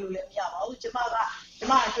မြောက်ပေးလို့လည်းမရပါဘူးကျမ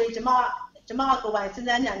အတွေ့ကျမကိုယ်ပိုင်စဉ်း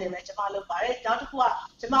စားဉာဏ်နဲ့ပဲကျမလုပ်ပါတယ်နောက်တစ်ခုက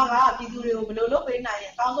ကျမကပြည်သူတွေကိုဘယ်လိုလုပ်ပေးနိုင်ရ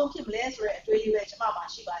င်အကောင်းဆုံးဖြစ်မလဲဆိုတဲ့အတွေ့အကြုံပဲကျမမှာ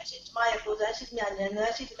ရှိပါတယ်ရှင်ကျမရဲ့ကိုယ်စားရှိသမျှဉာဏ်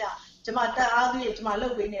နဲ့ရှိသမျှကျမတက်အားဖြင့်ကျမလု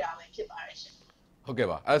ပ်ပေးနေတာပဲဖြစ်ပါတယ်ရှင်ဟုတ်ကဲ့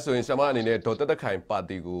ပါအဲ့ဆိုရင်ဆရာမအနေနဲ့ဒေါ်တက်တက်ခိုင်ပါ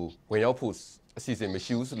တီကိုဝင်ရောက်ဖို့အစီအစဉ်မ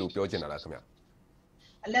ရှိဘူးဆိုလို့ပြောချင်တာလားခင်ဗျ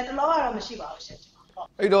အလက်တလောကတော့မရှိပါဘူးရှင်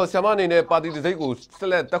အဲ့တော့ဆရာမအနေနဲ့ပါတီတစ်စိတ်ကိုဆက်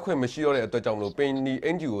လက်တက်ခွင့်မရှိတော့တဲ့အတွက်ကြောင့်မလို့ပင်နီအ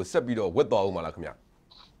င်ဂျီကိုဆက်ပြီးတော့ဝတ်တော်အောင်ပါလားခင်ဗျ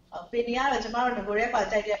ပင်နီကတော့ကျမတို့ငကိုရဲပါ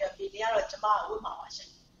ကြိုက်တဲ့အတွက်ပင်နီကတော့ကျမဝတ်မှာပါရှင်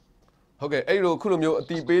ဟုတ်ကဲ့အဲ့လိုခုလိုမျိုးအ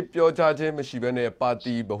တီးပေးပြောကြားခြင်းမရှိဘဲနဲ့ပါ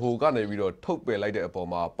တီဗဟိုကနေပြီးတော့ထုတ်ပယ်လိုက်တဲ့အပေါ်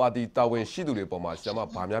မှာပါတီတာဝန်ရှိသူတွေပေါ်မှာဆရာမ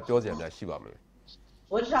ဘာများပြောစရာများရှိပါမလဲ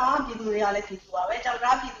ဘိုးထောင်ပြည်သူတွေကလည်းပြည်သူပါပဲကြောက်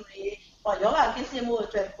သားပြည်သူတွေပေါ့ယောဂကင်းစင်မှုအ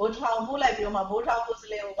တွက်ဘိုးထောင်ပို့လိုက်ပြီးတော့မှဘိုးထောင်ကိုစ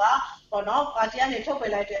လေဟိုကပေါ့နော်ပါတီကနေထုတ်ပ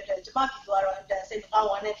ယ်လိုက်တဲ့အတွက်ကျမပြည်သူကတော့အတန်စိတ်မကောင်း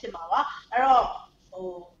ဝမ်းနဲ့ဖြစ်မှာပါအဲ့တော့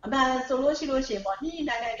အမှန်ဆိုလို့ရှိရင်ပေါ့ညှိ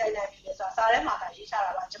နှိုင်းပြီးလဲဆိုတာစားထဲမှာကရေးချ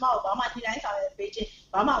တာပါကျမတို့ဘာမှညှိနှိုင်းဆောင်ရပေးခြင်း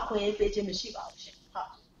ဘာမှအခွင့်အရေးပေးခြင်းမရှိပါဘူးရှင်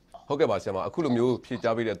ဟုတ်ကဲ့ပါဆရာမအခုလိုမျိုးဖြေ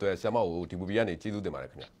ကြားပေးတဲ့အတွက်ဆရာမကို DVB ကနေကျေးဇူးတင်ပါတယ်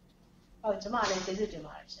ခင်ဗျဟုတ်ကျမလည်းကျေးဇူးတင်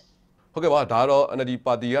ပါတယ်ရှင်ဟုတ်ကဲ့ပါဒါကတော့ NLD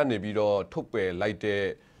ပါတီကနေပြီးတော့ထုတ်ပယ်လိုက်တဲ့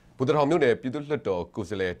ဗုဒ္ဓထောင်မြို့နယ်ပြည်သူ့လွှတ်တော်ကိုယ်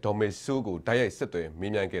စားလှယ်ဒေါ်မေဆိုးကိုတိုက်ရိုက်ဆက်သွယ်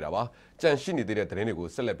မေးမြန်းခဲ့တာပါကြန့်ရှိနေသေးတဲ့သတင်းတွေကို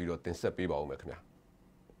ဆက်လက်ပြီးတော့တင်ဆက်ပေးပါဦးမယ်ခင်ဗျာ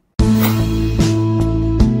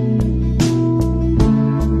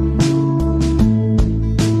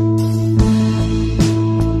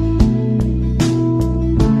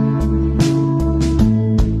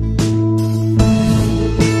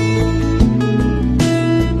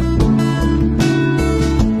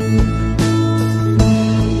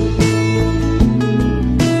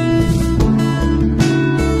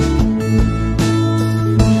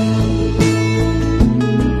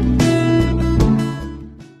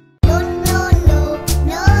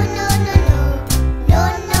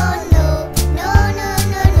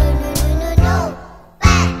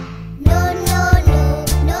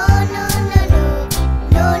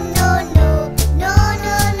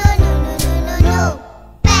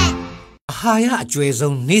ဟာရအကျွဲ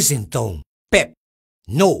ဆုံးနေ့စဉ်သုံးပက်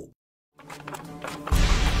no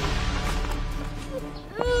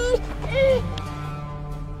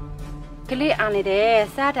ကလေးအားနေတယ်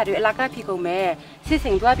စားတာတွေအလာကဖြစ်ကုန်မယ်စစ်စ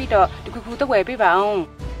င်သွားပြီးတော့တခုခုတော့ဝယ်ပေးပါအောင်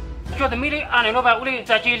ကျော်သမီးလေးအားနေတော့ပါဦးလေး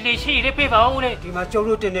စာကြည်လီရှိလေးပေးပါဦးလေးဒီမှာကျုပ်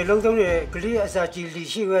တို့တင်နေလုံးသုံးနေတဲ့ကလေးအစာကြည်လီ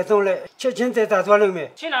ရှိဝဲသုံးလက်ချက်ချင်းသက်သာသွားလို့မယ်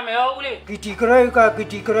ရှင်းနာမယ်ဟောဦးလေးဂီတီကရိုက်ကဂီ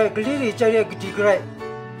တီကရိုက်ကလေးတွေကြိုက်တဲ့ဂီတီကရိုက်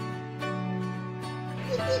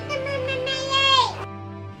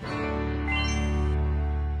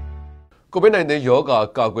COVID-19 ရောဂါ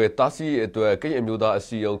ကာကွယ်တားဆီးရေးအတွက်ကရင်အမျိုးသားအစ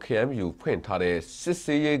ည်းအရုံး KMU ဖွင့်ထားတဲ့စစ်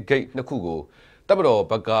ဆေးရေးဂိတ်နှစ်ခုကိုတပ်မတော်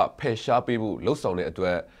ဘက်ကဖယ်ရှားပေးဖို့လှုံ့ဆော်တဲ့အတွ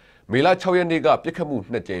က်မေလ6ရက်နေ့ကပြစ်ခတ်မှု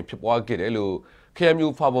2ကြိမ်ဖြစ်ပွားခဲ့တယ်လို့ KMU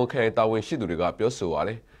ဖာပွန်ခရိုင်တာဝန်ရှိသူတွေကပြောဆိုပါတ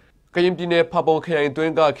ယ်။ကရင်ပြည်နယ်ဖာပွန်ခရိုင်အတွ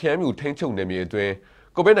င်းက KMU ထိန်းချုပ်နယ်မြေအတွင်း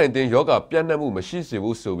COVID-19 ရောဂါပြန့်နှံ့မှုမရှိစေ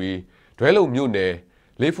ဖို့ဆိုပြီးဒွဲလုံမြို့နယ်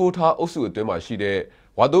လေးဖိုးထားအုပ်စုအတွင်းမှာရှိတဲ့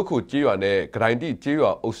ဝါတိုးခုကျေးရွာနဲ့ဂရိုင်တိကျေး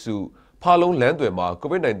ရွာအုပ်စုဖာလုံးလမ်းတွေမှာ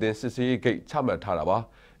COVID-19 စစ်ဆေးရေးဂိတ်ချမှတ်ထားတာပါ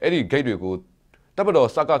အဲ့ဒီဂိတ်တွေကိုတပ်မတော်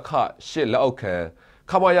စကခရှစ်လက်အောက်ခံ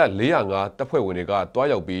ခမာရ405တပ်ဖွဲ့ဝင်တွေကတွား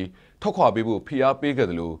ရောက်ပြီးထုတ်ခွာပေးဖို့ဖိအားပေးခဲ့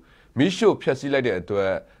တယ်လို့မီးရှို့ဖျက်ဆီးလိုက်တဲ့အတွ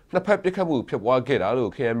က်နှစ်ဖက်ပစ်ခတ်မှုဖြစ်ပွားခဲ့တာ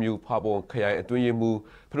လို့ KMU ဖာပွန်ခရိုင်အတွင်းရေးမှူး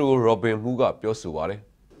ဖရိုရောဘင်မူကပြောဆိုပါတယ်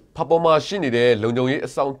ဖာပွန်မှာရှိနေတဲ့လုံခြုံရေးအ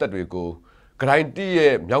စောင့်တပ်တွေကိုဂရိုင်တီ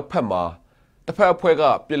ရဲ့မြောက်ဖက်မှာတစ်ဖက်အဖွဲ့က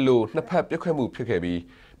ပစ်လို့နှစ်ဖက်ပစ်ခတ်မှုဖြစ်ခဲ့ပြီး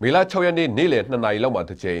မေလ6ရက်နေ့နေ့လယ်2နာရီလောက်မှာ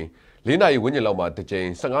တစ်ကြိမ်4နာရီဝန်းကျင်လောက်မှာတစ်ကြိမ်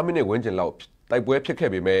15မိနစ်ဝန်းကျင်လောက်တိုက်ပွဲဖြစ်ခဲ့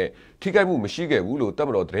ပေမဲ့ထိခိုက်မှုမရှိခဲ့ဘူးလို့တပ်မ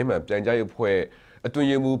တော်သတင်းမှန်ပြန်ကြားရေးအဖွဲ့အတွင်း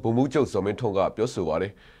ရေးမှူးဗိုလ်မှူးချုပ်ဇော်မင်းထွန်းကပြောဆိုပါတ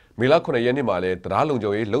ယ်မေလ9ရက်နေ့မှာလည်းတရားလုံ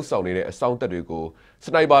ခြုံရေးလှုပ်ဆောင်နေတဲ့အစောင့်တပ်တွေကိုစ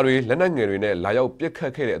နိုက်ပါတွေလက်နက်ငယ်တွေနဲ့လာရောက်ပစ်ခ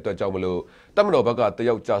တ်ခဲ့တဲ့အတွက်ကြောင့်မလို့တပ်မတော်ဘက်ကတ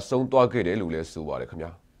ယောက်ကြာဆုံးသွားခဲ့တယ်လို့လည်းဆိုပါတယ်ခင်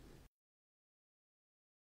ဗျာ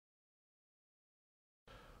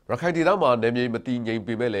ရခိုင်ဒေသမှာနယ်မြေမတည်ငြိမ်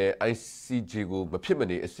ပေမဲ့လည်း ICJ ကိုမဖြစ်မ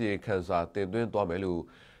နေအစီအခံစာတင်သွင်းသွားမယ်လို့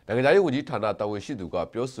နိုင်ငံရေးဝန်ကြီးဌာနတာဝန်ရှိသူက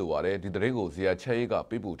ပြောဆိုပါတယ်ဒီသတင်းကိုဇေယျချမ်းရေးက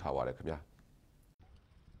ပေးပို့ထားပါတယ်ခင်ဗျာ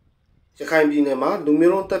ရခိုင်ပြည်နယ်မှာလူ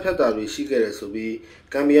မျိုးလုံးတပ်ဖြတ်တာတွေရှိခဲ့တယ်ဆိုပြီး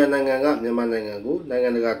ဂမ်ဘီယာနိုင်ငံကမြန်မာနိုင်ငံကိုနိုင်ငံ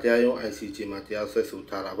တကာတရားရုံး ICJ မှာတရားစွဲဆို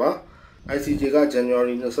ထားတာပါ ICJ က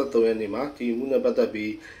January 23 ရက်နေ့မှာဒီမှုနဲ့ပတ်သက်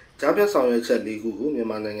ပြီးကြားဖြတ်ဆောင်ရွက်ချက်၄ခုကိုမြန်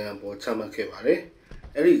မာနိုင်ငံအပေါ်ချမှတ်ခဲ့ပါတယ်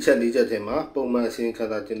အဲ့ဒီချက်၄ချက်ထဲမှာပုံမှန်အစီရင်ခံ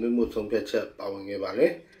စာတင်သွင်းမှုဆုံးဖြတ်ချက်ပါဝင်ခဲ့ပါတ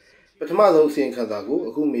ယ်ပထမဆုံးအစီရင်ခံစာကို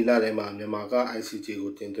အခုမေလထဲမှာမြန်မာက ICJ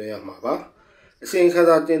ကိုတင်သွင်းရမှာပါအစီရင်ခံ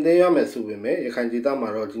စာတင်သွင်းရမယ်ဆိုပေမဲ့ရခိုင်ဒေသမှာ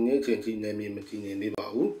တော့ဒီနေ့အချိန်ထိနယ်မြေမတည်ငြိမ်သေးပါ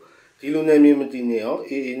ဘူး ဒီလိုနယ်မြေမတည်နေအောင်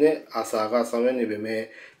AA နဲ့ ASA ကဆောင်ရွက်နေပေ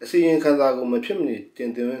မဲ့အစီရင်ခံစာကိုမဖြစ်မနေ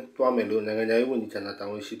တင်သွင်းသွားမယ်လို့နိုင်ငံရေးဝန်ကြီးဌာ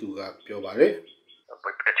နတာဝန်ရှိသူကပြောပါ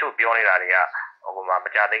တယ်တချို့ပြောနေတာတွေကဟိုမှာမ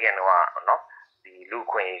ကြသေးခင်တော့နော်ဒီလူ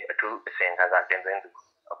ခွင့်အထူးအစီရင်ခံစာတင်သွ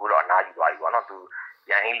င်းသူအခုတော့အနားယူသွား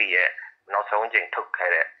ပြီပေါ့နော်သူရန်ဟင်းလီရဲ့နောက်ဆုံးချိန်ထုတ်ခဲ့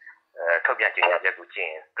တဲ့ထုတ်ပြန်ကြေညာချက်ကိုကြည့်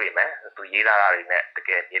ရင်တွေ့မယ်သူရေးလာတာတွေနဲ့တ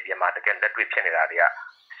ကယ်မြေပြင်မှာတကယ်လက်တွေ့ဖြစ်နေတာတွေက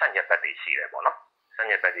စံချက်သက်တွေရှိတယ်ပေါ့နော်စံ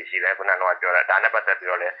ချက်သက်တွေရှိတယ်ခုနကတော့ပြောတာဒါနဲ့ပတ်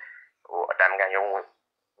သက်ပြီးတော့လည်းဟိုအတမ်းကန်ရုံး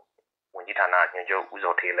ဝန်ကြီးဌာနညွှန်ချုပ်ဦး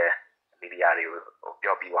စောထေးလည်းမီဒီယာတွေကို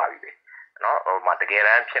ပြောပြီးသွားပြီနော်ဟိုမှာတကယ်တ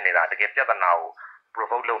မ်းဖြစ်နေတာတကယ်ပြဿနာကို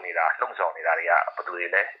provoke လုပ်နေတာလှုံ့ဆော်နေတာတွေကဘယ်သူ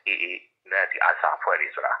တွေလဲ AA နဲ့ဒီ ASA ဖွဲ့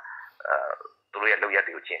တွေဆိုတာသူတို့ရဲ့လုပ်ရက်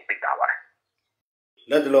တွေကိုချင်းသိတာပါတယ်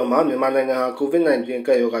လက်တလုံးမှာမြန်မာနိုင်ငံဟာ COVID-19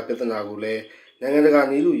 ကပ်ရောဂါပြဿနာကိုလည်းနိုင်ငံတကာ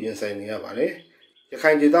နည်းလူရင်ဆိုင်နေရပါတယ်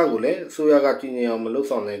ရခိုင်ဒေသကိုလည်းအစိုးရကတည်ငြိမ်အောင်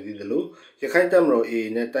မလုပ်ဆောင်နိုင်သေးသလိုရခိုင်တပ်မတော် AA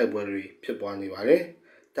နဲ့တိုက်ပွဲတွေဖြစ်ပွားနေပါ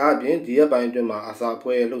တယ်ဒါအပြင်ဒီရက်ပိုင်းအတွင်းမှာASA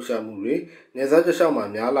အဖွဲ့ရဲ့လှုပ်ရှားမှုတွေနေစားတလျှောက်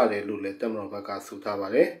မှာများလာတယ်လို့လည်းတပ်မတော်ဘက်ကဆိုထား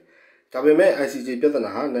ပါတယ်ဒါပေမဲ့ ICJ ပြ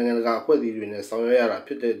ဿနာဟာနိုင်ငံတကာအဖွဲ့အစည်းတွေနဲ့ဆောင်ရွက်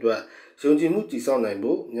ရတာဖြစ်တဲ့အတွက်ယုံကြည်မှုတည်ဆောက်နိုင်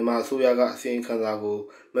ဖို့မြန်မာအစိုးရကအစီရင်ခံစာကို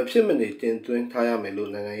မဖြစ်မနေတင်သွင်းထားရ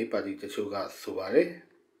မယ်လို့နိုင်ငံရေးပါတီတချို့ကဆိုပါတယ်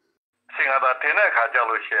အစီရင်ခံစာတင်တဲ့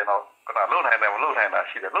အခါကြောက်လို့ရှိရင်တော့ကနလုံနိုင်တယ်မလုံ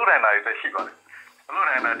နိုင်တာရှိတယ်လုံနိုင်တာတွေရှိပါတယ်မလုံ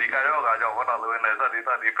နိုင်တာဒီကရောကကြောင့်ဘာလို့လဲနေစ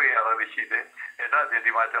သည်ဖိရတာရှိတယ်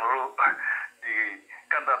အဲ့ဒါဒီမှာ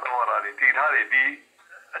ကျွန်တော်တို့ဒီကန်တာတော်ရာတွေတည်ထားတယ်ဒီ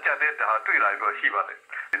အကြတဲ့ဟာတွေ့လာပြီးတော့ရှိပါတယ်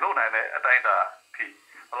ဒီလုံနိုင်တဲ့အတိုင်းတာဒီ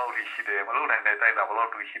ဘယ်လိုရှိတယ်မလုံနိုင်တဲ့အတိုင်းတာဘယ်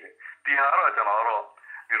လိုတွေ့ရှိတယ်ဒီဟာတော့ကျွန်တော်တို့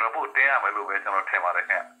ဒီ report တင်ရမယ်လို့ပဲကျွန်တော်ထင်ပါတယ်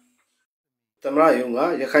ခင်ဗျသမရယုံက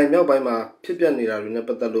ရခိုင်မြောက်ပိုင်းမှာဖြစ်ပျက်နေတာတွေနဲ့ပ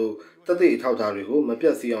တ်သက်လို့သက်သေအထောက်အထားတွေကို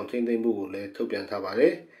မပြတ်စီအောင်ထိန်းသိမ်းဖို့ကိုလည်းထုတ်ပြန်ထားပါ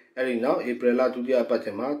တယ်အဲဒီနောက်ဧပြီလဒုတိယ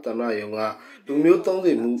ပတ်ချိန်မှာသမရယုံကလူ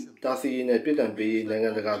မျိုးသုံးစီမှုတာစီရေးနဲ့ပြည်ထံပေးနိုင်ငံ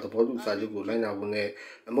တကာသဘောတူစာချုပ်ကိုလိုက်နာဖို့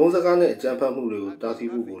နဲ့အမုန်းစကားနဲ့အကြမ်းဖက်မှုတွေကိုတာစီ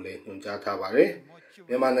ဖို့ကိုလည်းညွှန်ကြားထားပါတယ်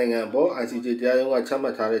မြန်မာနိုင်ငံအပေါ် ICJ တရားရုံး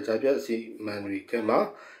ကချမှတ်ထားတဲ့ဂျာပြတ်အစီအမံတွေထဲမှာ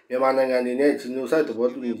မြန်မာနိုင်ငံအနေနဲ့ဂျီနိုဆိုက်သဘော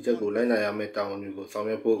တူညီချက်ကိုလိုက်နာရမယ့်တာဝန်တွေကို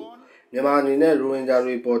ဆောင်ရွက်ဖို့မြန်မာအနေနဲ့ရိုဟင်ဂျာ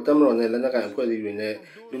တွေပေါ်တပ်မတော်နဲ့လက်နက်ကိုင်အဖွဲ့အစည်းတွေ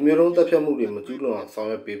နဲ့လူမျိုးတုံးတပ်ဖြတ်မှုတွေမကျူးလွန်အောင်ဆောင်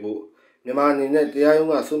ရွက်ပေးဖို့မြန်မာအနေနဲ့တ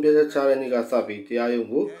ရားရုံးကဆုံးဖြတ်ချက်ချတဲ့နေ့ကစပြီးတရားရုံး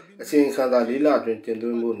ကိုအစီရင်ခံစာ၄လအတွင်းတင်သွ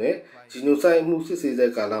င်းဖို့နဲ့ဂျီနိုဆိုက်မှုစစ်ဆေး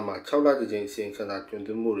တဲ့ကာလမှာ6လကြိမ်အစီရင်ခံစာ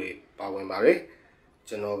တင်သွင်းမှုတွေပါဝင်ပါတယ်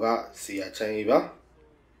ကျွန်တော်ကစီယာချ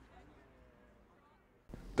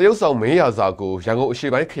မ်းကြီးပါတရုတ်ဆောင်မင်းရာဇာကိုရန်ကုန်အ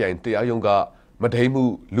ရှေ့ပိုင်းခရိုင်တရားရုံးကမဒိ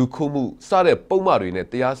မှုလူခုမှုစတဲ့ပုံမှန်တွေ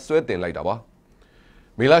နဲ့တရားစွဲတင်လိုက်တာပါ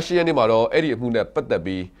မေလ10ရက်နေ့မှာတော့အဲ့ဒီအမှုနဲ့ပတ်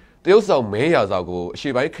သက်ပြီးတရုတ်ဆောင်မင်းရာဇာကို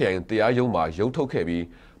အရှေ့ပိုင်းခရိုင်တရားရုံးမှာရုံးထုတ်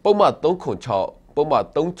ခဲ့ပြီးပုံမှန်306ပုံမှန်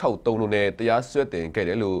363တို့နဲ့တရားစွဲတင်ခဲ့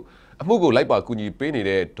တယ်လို့အမှုကိုလိုက်ပါကူညီပေး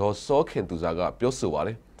နေတဲ့ဒေါ်စောခင်သူစာကပြောဆိုပါတ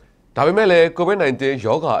ယ်ဒါပေမဲ့လည်း COVID-19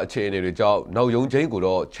 ရောဂါအခြေအနေတွေကြောင့်နောက်ရုံးချင်း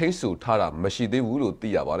ကိုတော့ချိတ်ဆူထားတာမရှိသေး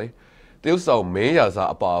ဘူးလို့သိရပါတယ်တရုတ်ဆောင်မ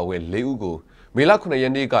င်းရာဇာအပါအဝင်၄ဦးကိုမေလ9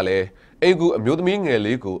ရက်နေ့ကလည်းအင်ကူအမျိုးသမီး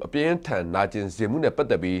ငယ်လေးကိုအပြင်းထန်နာကျင်စေမှုနဲ့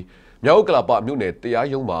ပတ်သက်ပြီးမြောက်ကလာပမြို့နယ်တရား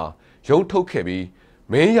ရုံးမှာရုံးထုတ်ခဲ့ပြီး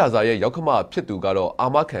မင်းရာဇာရဲ့ရောက်ခမဖြစ်သူ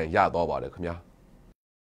ကတော့အာမခံရသွားပါတယ်ခင်ဗျာ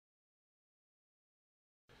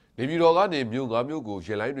နေပြည်တော်ကနေမြို့9မြို့ကို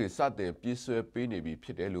ရင်လိုင်းတွေစတင်ပြေးဆွဲပေးနေ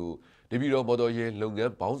ပြီဖြစ်တယ်လို့နေပြည်တော်မော်တော်ယာဉ်လုပ်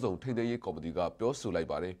ငန်းပေါင်းစုံထိန်းသိမ်းရေးကော်မတီကပြောဆိုလိုက်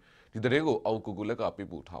ပါတယ်ဒီသတင်းကိုအောင်ကိုကိုလက်က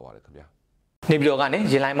ပေးပို့ထားပါတယ်ခင်ဗျာနေပြည်တော်ကနေ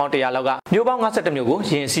ရင်လိုင်းပေါင်း100လောက်ကမြို့ပေါင်း52မြို့ကို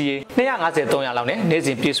ရင်စီရေး250-300လောက်နဲ့နေ့စ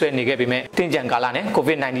ဉ်ပြေးဆွဲနေခဲ့ပေမဲ့တင်းကြံကာလနဲ့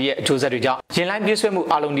COVID-19 ရဲ့အကျိုးဆက်တွေကြောင့်ရင်လိုင်းပြေးဆွဲ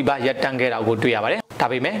မှုအလုံးဒီပါရပ်တန့်ခဲ့တာကိုတွေ့ရပါတယ်။ဒါ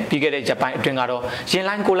ပေမဲ့ပြီးခဲ့တဲ့ဂျပန်အတွင်းကတော့ရင်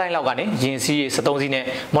လိုင်း9လိုင်းလောက်ကနေရင်စီရေး73စီးနဲ့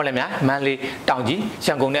မော်လမြိုင်မန္တလေးတောင်ကြီးရ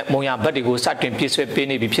န်ကုန်နဲ့မုံရဘက်တွေကိုစတင်ပြေးဆွဲပေး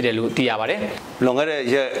နေပြီဖြစ်တယ်လို့သိရပါတယ်။လွန်ခဲ့တဲ့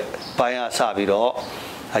ရက်ပိုင်းက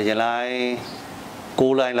စပြီးတော့ရင်လိုင်း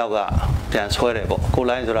9လိုင်းလောက်ကပြန်ဆွဲတယ်ပေါ့9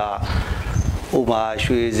လိုင်းဆိုတာဥမာ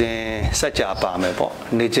ရွှေစင်စက်ကြပါ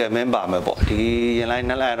မယ်ပေါ့နေကျမင်းပါမယ်ပေါ့ဒီရင်လိုင်း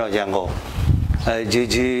2လိုင်းတော့ရန်ကုန်ဂျီ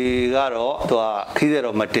ဂျီကတော့သူကခီး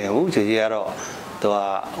တယ်တော့မတင်ဘူးဂျီဂျီကတော့သူက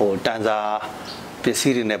ဟိုတန်စာပစ္စ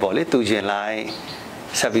ည်းတွေနဲ့ပေါ့လေသူရင်လိုင်း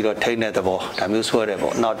ဆက်ပြီးတော့ထိန်းတဲ့သဘောဒါမျိုးဆွဲတယ်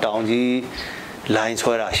ပေါ့နောက်တောင်ကြီးလိုင်း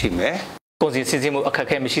ဆွဲတာရှိမယ်ကုန်စည်စီးဆင်းမှုအခက်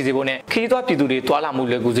အခဲမရှိစေဖို့နဲ့ခရီးသွားပြည်သူတွေတွာလာ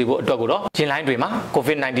မှုလွယ်ကူစေဖို့အတွက်ကိုတော့ရင်လိုင်းတွေမှာ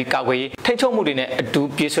COVID-19 ကာကွယ်ရေးထိန်းချုပ်မှုတွေနဲ့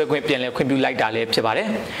အတူပြေးဆွဲခွင့်ပြန်လည်ခွင့်ပြုလိုက်တာလည်းဖြစ်ပါတယ်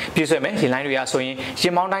။ပြေးဆွဲမဲ့ရင်လိုင်းတွေကဆိုရင်ရ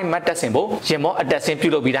င်မောင်းတိုင်းမတ်တက်ဆင်ဖို့ရင်မောအတက်ဆင်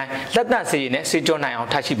ပြုလုပ်ပြီးတိုင်းလက်တန့်စေရည်နဲ့စေကြောနိုင်အောင်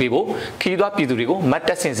ထားရှိပေးဖို့ခရီးသွားပြည်သူတွေကိုမတ်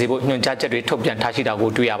တက်ဆင်စေဖို့ညွှန်ကြားချက်တွေထုတ်ပြန်ထားရှိတာ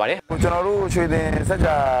ကိုတွေ့ရပါတယ်။ကျွန်တော်တို့ရွှေတင်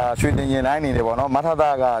စက်ကြရွှေတင်ရင်လိုင်းနေတယ်ပေါ့နော်မထ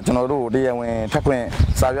သကကျွန်တော်တို့တရားဝင်ထပ်ခွင့်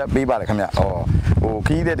စာရွက်ပေးပါတယ်ခင်ဗျ။ဟိုခ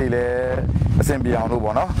ရီးတဲ့တွေလည်းအဆင်ပြေ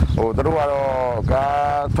အောင်လို့ပေါ့နော်ဟိုတို့ကတော့ကား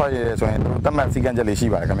ထွက်ရဆိုရင်တို့တတ်မှတ်စည်းကမ်းချက်လေးရှိ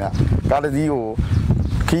ပါတယ်ခင်ဗျကားတစ်စီးကို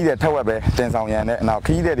ခီးတဲ့ထက်ဝက်ပဲတင်ဆောင်ရန်နဲ့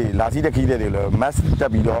နောက်ခီးတဲ့တွေလာစီးတဲ့ခီးတဲ့တွေလည်း mask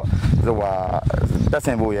တက်ပြီးတော့ဟိုဟာတက်ဆ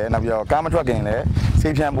င်ဖို့ရယ်နောက်ပြီးတော့ကားမထွက်ခင်လည်း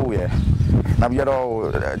ဆေးဖြန်းဖို့ရယ်နောက်ပြီးတော့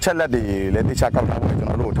ချက်လက်တွေလည်းတခြားကောက်ထားဖို့ကျွန်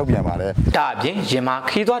တော်တို့ထုတ်ပြန်ပါတယ်ဒါအပြင်ရင်မှာ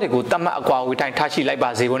ခီးသွားတွေကိုတတ်မှတ်အကွာအဝေးတိုင်းထားရှိလိုက်ပါ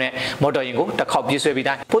စေဖို့နဲ့မော်တော်ယာဉ်ကိုတစ်ခေါက်ပြေးဆွဲပြီး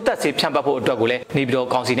တိုင်းပို့သက်စေဖြန့်ပတ်ဖို့အတွက်ကိုလည်းနေပြည်တော်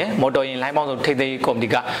ကောင်စီနဲ့မော်တော်ယာဉ်လိုင်းပေါင်းစုံထိန်းသိမ်းရေးကော်မတီ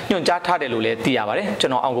ကညွှန်ကြားထားတယ်လို့လည်းသိရပါတယ်ကျွ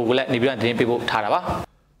န်တော်အောင်ကိုလည်းနေပြည်တော်သတင်းပေးပို့ထားတာပါ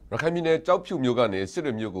ရခိုင်ပြည်နယ်ကြောက်ဖြူမြို့ကနေစစ်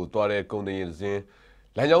တွေမြို့ကိုတွားတဲ့ကုန်တင်ယာဉ်စဉ်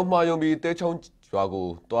လမ်းကြောင်းမှားယွင်းပြီးတဲချုံရွာကို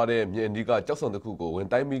တွားတဲ့မြေအနီးကကြောက်ဆောင်တစ်ခုကိုဝင်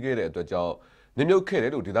တိုင်းမိခဲ့တဲ့အတွက်ကြောင့်နမြုပ်ခဲ့တ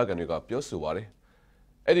ယ်လို့ဒေသခံတွေကပြောဆိုပါတယ်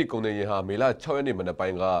အဲ့ဒီကုန်တင်ယာဉ်ဟာမေလ6ရက်နေ့မနက်ပို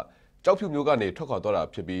င်းကကြောက်ဖြူမြို့ကနေထွက်ခွာသွားတာ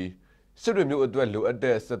ဖြစ်ပြီးစစ်တွေမြို့အတွက်လိုအပ်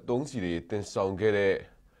တဲ့73စီတွေတင်ဆောင်ခဲ့တဲ့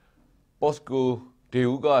Posco ဒေ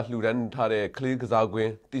ဦးကလှူဒန်းထားတဲ့ကလေးကစားကွ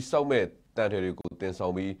င်းတိစောက်မဲ့တန်ထည်တွေကိုတင်ဆော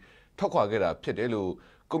င်ပြီးထွက်ခွာခဲ့တာဖြစ်တယ်လို့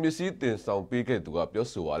ကွန်မြူစီတင်ဆောင်ပေးခဲ့သူကပြော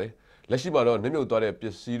ဆိုပါတယ်လက်ရှိမှာတော့နမြုပ်သွားတဲ့ပ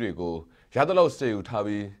စ္စည်းတွေကိုရသလောက်စေယူထား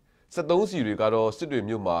ပြီး73စီတွေကတော့စစ်တွေ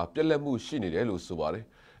မြို့မှာပြက်လက်မှုရှိနေတယ်လို့ဆိုပါတယ်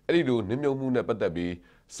အဲ့ဒီလိုနမြုပ်မှုနဲ့ပတ်သက်ပြီး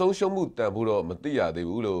ဆုံးရှုံးမှုတန်ဖို့တော့မသိရသေး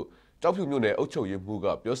ဘူးလို့ကြောက်ဖြူမြို့နယ်အုပ်ချုပ်ရေးမှူးက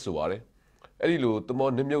ပြောဆိုပါတယ်အဲ့ဒီလိုတမော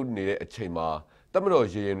နမြုပ်နေတဲ့အချိန်မှာတပ်မတော်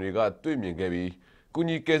ရေရင်တွေကတွေ့မြင်ခဲ့ပြီးကု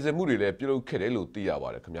ညီကယ်ဆယ်မှုတွေလည်းပြုလုပ်ခဲ့တယ်လို့သိရပါ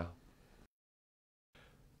တယ်ခင်ဗျာ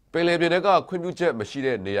ပင်လယ်ပြင်ကခွင့်ပြုချက်မရှိ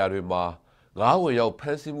တဲ့နေရာတွေမှာငါးဝင်ရောက်ဖ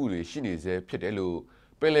မ်းဆီးမှုတွေရှိနေစေဖြစ်တယ်လို့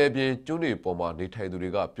ပင်လယ်ပြင်ကျွန်းတွေပေါ်မှာနေထိုင်သူတွေ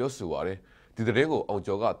ကပြောဆိုပါတယ်ဒီသတင်းကိုအောင်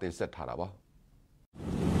ကျော်ကတင်ဆက်ထားတာပါ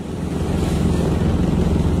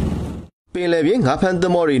ပင်လယ်ပြင်ငါးဖမ်းသ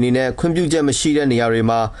မောတွေအနေနဲ့ခွင့်ပြုချက်မရှိတဲ့နေရာတွေ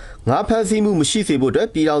မှာငါးဖမ်းဆီးမှုမရှိစေဖို့အတွက်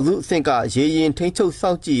ပြည်တော်စုအဆင့်ကရေရင်ထိန်းချုပ်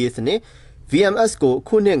စောင့်ကြည့်ရေးစနစ် VMS ကို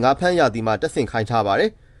ခုနှစ်ငါးဖမ်းရာသီမှာတက်ဆင်ခိုင်းထားပါတယ်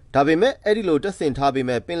။ဒါပေမဲ့အဲ့ဒီလိုတက်ဆင်ထားပေ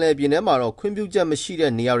မဲ့ပင်လယ်ပြင်ထဲမှာတော့ခွင့်ပြုချက်မရှိ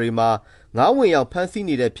တဲ့နေရာတွေမှာငါးဝင်ရောက်ဖမ်းဆီး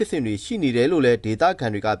နေတဲ့ဖြစ်စဉ်တွေရှိနေတယ်လို့လည်းဒေသခံ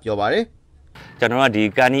တွေကပြောပါတယ်။ကျွန်တော်တို့ဒီ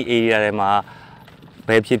ကာနီ area ထဲမှာ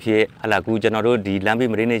ပဲဖြစ်ဖြစ်ဟလာကူကျွန်တော်တို့ဒီလမ်း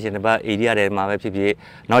ဘေးမရင်းနေရှင်တစ်ပတ် area ထဲမှာပဲဖြစ်ဖြစ်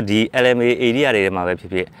เนาะဒီ LMA area တွေထဲမှာပဲဖြ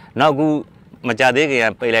စ်ဖြစ်နောက်ကူမကြသေးခင်က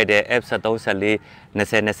ပိတ်လိုက်တဲ့ F73 14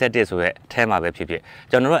 20 21ဆိုရဲအဲမှာပဲဖြစ်ဖြစ်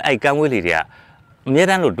ကျွန်တော်တို့အဲ့ကမ်းဝေးလေးတွေကအများ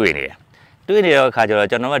တန်းလို့တွေ့နေတယ်တွေ့နေတဲ့အခါကျတော့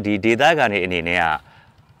ကျွန်တော်ကဒီဒေသခံတွေအနေနဲ့က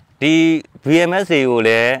ဒီ VMS တွေကိုလ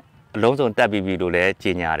ည်းအလုံးစုံတက်ပြီးပြီလို့လည်း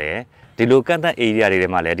ကြေညာတယ်ဒီလိုကန့်သက် area တွေထဲ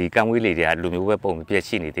မှာလည်းဒီကမ်းဝေးလေးတွေကလူမျိုးပဲပုံပြည့်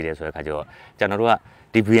ရှိနေသေးတယ်ဆိုတဲ့အခါကျတော့ကျွန်တော်တို့က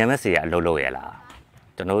ဒီ VMS တွေကအလုပ်လုပ်ရလား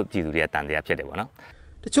ကျွန်တော်တို့ပြည်သူတွေကတန်တရားဖြစ်တယ်ပေါ့နော်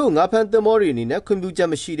တချို့ငါးဖမ်းသမောတွေအနေနဲ့ခွင့်ပြုချက်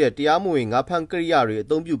မရှိတဲ့တရားမဝင်ငါးဖမ်းကိရိယာတွေအ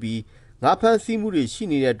သုံးပြုပြီးငါးဖမ်းစီးမှုတွေရှိ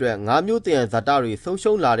နေတဲ့အတွက်ငါးမျိုးတယံဇာတာတွေဆုံး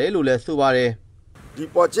ရှုံးလာတယ်လို့လည်းဆိုပါတယ်ဒီ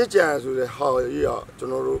ပေါ်ချစ်ကြံဆိုတဲ့ဟာကြီးကကျွန်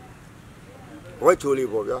တော်တို့ဝိုက်ချိုလေး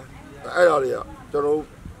ပေါ့ဗျာအဲ့ဒါတွေကကျွန်တော်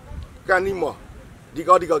ကန်နီမောဒီ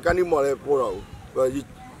ကောကန်နီမောလည်းပို့တော့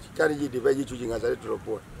ကန်နီဒီပဲရေးချူချင်းကစားတယ်တော်တော်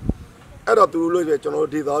ပို့အဲ့တော့သူလို့ဆိုကျွန်တော်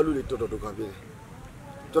ဒေသလူတွေတော်တော်ဒုက္ခဖြစ်တယ်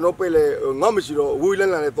ကျွန်တော်ပြေးလေငါမရှိတော့ဝီလ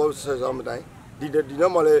န်းလန်းလည်းတော့ဆက်စားမတိုင်းဒီနော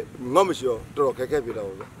က်မှလည်းငါမရှိတော့တော်တော်ခက်ခဲဖြစ်တာ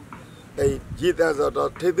ပေါ့ဗျာအဲ့ဒီတန်းစားတော့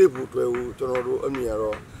ထိသိဖို့တွေ့ဦးကျွန်တော်တို့အမြင်က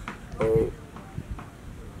တော့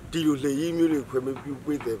ဒီလိုလေကြီးမျိုးတွေခွင့်မပြု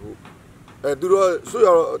ပေးတယ်ဖို့သူတို့ဆွရ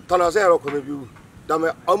တော့ဌာနဆိုင်ကတော့ခွင့်မပြုဒါပေ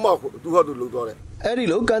မဲ့အောက်မှသူ့ဟာသူလုပ်သွားတယ်အဲ့ဒီ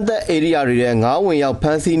လိုကန့်သက် area တွေရဲ့ငါးဝင်ရောက်ဖ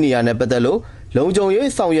မ်းဆီးနေရတဲ့ပတ်သက်လို့လုံခြုံ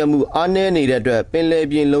ရေးဆောင်ရွက်မှုအားနည်းနေတဲ့အတွက်ပင်လယ်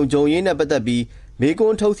ပြင်လုံခြုံရေးနဲ့ပတ်သက်ပြီးမေကွ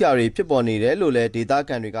န်းထုတ်ဆရာတွေဖြစ်ပေါ်နေတယ်လို့လည်းဒေသ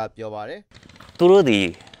ခံတွေကပြောပါတယ်သူတို့ဒီ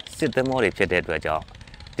စစ်သမောတွေဖြစ်တဲ့အတွက်ကြောင့်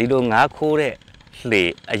ဒီလိုငါးခိုးတဲ့လှေ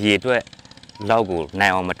အရေအတွက်လောက်ကိုနို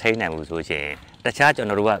င်အောင်မထိန်းနိုင်ဘူးဆိုရှင်တခြားကျွန်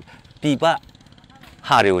တော်တို့ကပြပ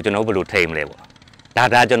ဟာတွေကိုကျွန်တော်ဘယ်လိုထိန်းမလဲပေါ့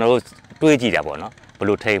ဒါကျွန်တော်တို့တွေးကြည့်တာပေါ့နော်ဘယ်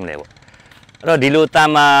လိုထိန်းမလဲပေါ့အဲ့တော့ဒီလိုတာ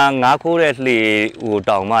မာငါးခိုးတဲ့လှေဟို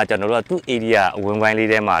တောင်မှကျွန်တော်တို့ကသူ့ area အဝင်ပိုင်းလေး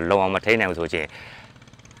ထဲမှာလုံအောင်မထိန်းနိုင်ဘူးဆိုရှင်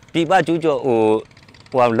ပြပကျူးကျော်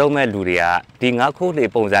ဟိုလုံးမဲ့လူတွေကဒီငါးခိုးလှေ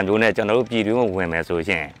ပုံစံမျိုးနဲ့ကျွန်တော်တို့ပြည်တွင်းကိုဝင်မယ်ဆို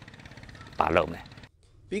ရှင်ဘာလုပ်မလဲ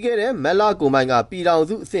ပြီးခဲ့တဲ့မက်လာကုံပိုင်းကပြည်တော်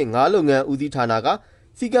စုအဆင့်ငါးလုပ်ငန်းဦးစီးဌာနက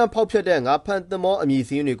စီကံဖောက်ဖျက်တဲ့ငါးဖမ်းသမောအမည်စ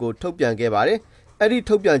ည်းတွေကိုထုတ်ပြန်ခဲ့ပါတယ်အဲ့ဒီ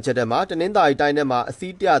ထုတ်ပြန်ချက်ထဲမှာတနင်္သာရီတိုင်းထဲမှာအ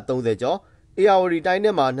စီး130ကျော်အေရဝတီတိုင်း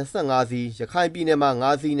ထဲမှာ25စီးရခိုင်ပြည်နယ်မှာ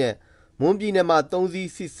5စီးနဲ့မွန်ပြည်နယ်မှာ3စီး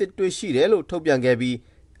စစ်တွေ့ရှိတယ်လို့ထုတ်ပြန်ခဲ့ပြီး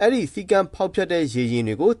အဲ့ဒီစီကံဖောက်ဖျက်တဲ့ရေရင်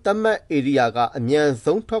တွေကိုတတ်မှတ်ဧရိယာကအမြန်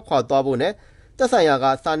ဆုံးထွက်ခွာသွားဖို့နဲ့သက်ဆိုင်ရာက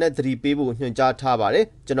စာနဲ့သတိပေးဖို့ညွှန်ကြားထားပါတယ်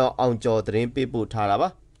ကျွန်တော်အောင်ကျော်သတင်းပေးပို့ထားတာပါ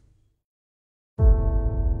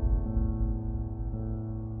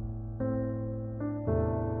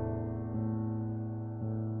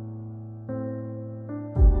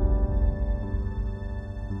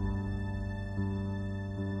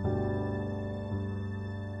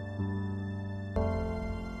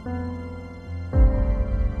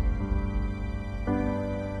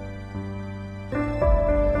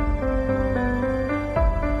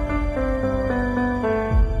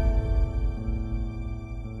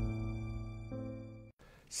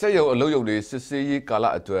ဆက်ရုံအလုပ်ရုံတွေစစ်ဆေးရေးကာလ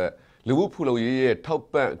အတွက်လူမှုဖူလုံရေးရဲ့ထောက်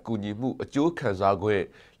ပံ့ကူညီမှုအကျိုးခံစားခွင့်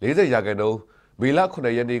40%မေလ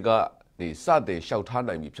9ရက်နေ့က နေစတဲ့ရှောက်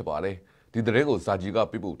ထားနိုင်ပြီဖြစ်ပါတယ်ဒီသတင်းကိုဇာကြီး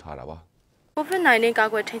ကပြပို့ထားတာပါCOVID-19 ကာ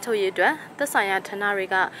ကွယ်ထိန်းချုပ်ရေးအတွက်သက်ဆိုင်ရာဌာ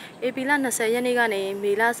နတွေကဧပြီလ20ရက်နေ့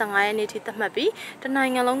ကနေမေလ15ရက်နေ့ထိသတ်မှတ်ပြီးတ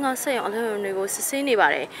နိုင်ငံလုံးကစက်ရုံအလုပ်ရုံတွေကိုစစ်ဆေးနေ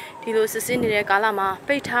ပါတယ်ဒီလိုစစ်ဆေးနေတဲ့ကာလ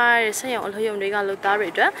မှာပိတ်ထားတဲ့စက်ရုံအလုပ်ရုံတွေကလုပ်သား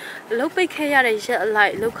တွေအတွက်အလုပ်ပိတ်ခဲ့ရတဲ့ရက်အ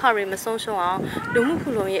လိုက်လုပ်ခတွေမဆုံးရှုံးအောင်လူ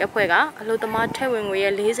မှုဖူလုံရေးအဖွဲ့ကအလုပ်သမားထည့်ဝင်ငွေ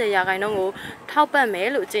ရဲ့40%ကိုထောက်ပံ့မယ်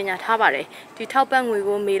လို့ကြေညာထားပါတယ်ဒီထောက်ပံ့ငွေ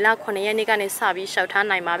ကိုမေလ9ရက်နေ့ကနေစပြီးရှောက်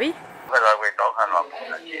ထားနိုင်ပါ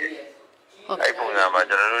ပြီအဲ့ပုံစံမှာ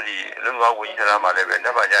ကျွန်တော်တို့ဒီလုံငါဝင်ထားမှာလ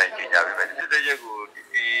ည်းပဲနှစ်ပါးကြရင်ကြီးကြပြီပဲစစ်တဲ့ရက်ကို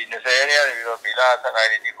ဒီ20ရက်နေ့ကနေပြီးတော့မေလ15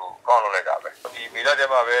ရက်နေ့ဒီကိုကောင်းလုပ်လိုက်တာပဲဒီမေ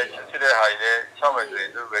လထဲမှာပဲစစ်တဲ့ဟာကြီးလည်း6မယ်ဆို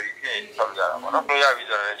ရင်သူပဲဒီဖြစ်ဆောက်ကြတာပေါ့နော်လို့ရပြီ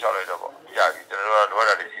ဆိုတော့လည်း6လိုက်တော့ပေါ့ရပြီကျွန်တော်တို့ကလို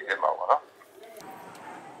အပ်တာလေးရှိသေး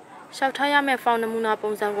မှာပေါ့နော်ရှောက်ထားရမယ့်ဖောင်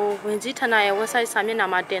နမူနာပုံစံကိုဝင်ကြီးဌာနရဲ့ website စာမျက်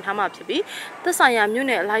နှာမှာတင်ထားမှာဖြစ်ပြီးသက်ဆိုင်ရာမြို့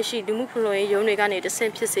နယ်အလိုက်ရှိလူမှုဖူလုံရေးရုံးတွေကနေတ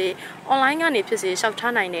ဆင့်ဖြစ်စေ online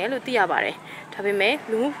ကနေဖြစ်စေရှောက်ထားနိုင်တယ်လို့သိရပါတယ်။ဒါပေ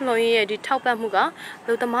မဲ့လူမှုဖူလုံရေးရဲ့ဒီထောက်ပံ့မှု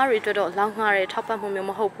ကလူသမားတွေအတွက်တော့လောက်ငှားတဲ့ထောက်ပံ့မှု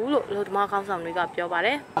မျိုးမဟုတ်ဘူးလို့လူသမားခေါင်းဆောင်တွေကပြောပါ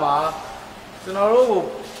တယ်။ကျွန်တော်တို့ကို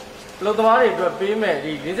လူသမားတွေအတွက်ပေးမဲ့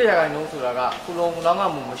ဒီ40%ဆိုတာကဖူလုံလောက်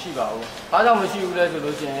ငှားမှုမရှိပါဘူး။ဘာကြောင့်မရှိဘူးလဲ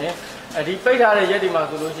ဆိုလို့ရှိရင်ဒီပိတ်ထားတဲ့ရက်တွေမှာ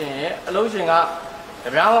ဆိုလို့ရှိရင်အလုပ်ရှင်ကတ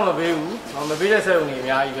ပြားမှမပေးဘူးမပေးတဲ့စက်ရုံတွေအ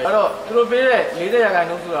များကြီးပဲအဲ့တော့သူတို့ပေးတဲ့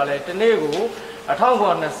40%ဆိုတာလဲတစ်နေ့ကို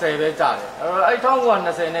1920ပဲကျတယ်အဲ့တော့အဲ့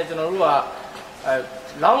1920နဲ့ကျွန်တော်တို့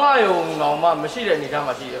ကလောင်းငါယုံတော်မှမရှိတဲ့အနေအထား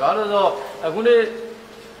မှာရှိတယ်ဘာလို့လဲဆိုတော့အခုနေ့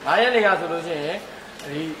9ရက်နေကဆိုလို့ရှိ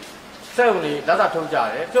ရင်ဒီစက်ရုံတွေ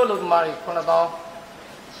လက်စာထုတ်ကြတယ်ကျုပ်လူသမားတွေ9000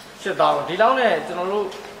 8000ဒီလောက်နဲ့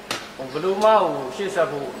ကျွန်တော်တို့ဘယ်လိုမှရှေ့ဆက်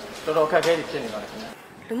ဖို့တော်တော်ခက်ခဲနေဖြစ်နေပါတယ်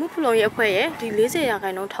ခင်ဗျလူမှုဖူလုံရေးအဖွဲ့ရဲ့ဒီ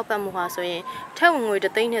40%ထောက်ပံ့မှုဟာဆိုရင်ထက်ဝင်ငွေ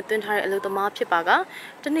3သိန်းနဲ့တွင်းထားတဲ့အလုပ်သမားဖြစ်ပါ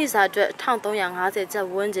ကတနေ့စာအတွက်1350ကျပ်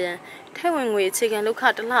ဝန်းကျင်ထက်ဝင်ငွေအခြေခံလုပ်ခ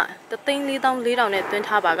တစ်လ3,400,000နဲ့တွင်း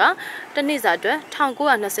ထားပါကတနေ့စာအတွက်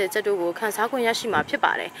1920ကျပ်တို့ကိုခန်းစားခွင့်ရရှိမှာဖြစ်ပါ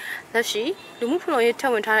တယ်လက်ရှိလူမှုဖူလုံရေး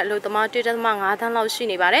ထက်ဝင်ထားတဲ့အလုပ်သမား1.5 သန်းလောက်ရှိ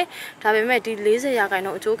နေပါတယ်ဒါပေမဲ့ဒီ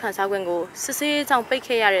40%အကျိုးခန်းစားခွင့်ကိုစစ်ဆေးကြောင့်ပိတ်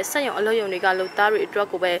ခဲ့ရတဲ့စက်ရုံအလုပ်ရုံတွေကလုပ်သားတွေအတွက်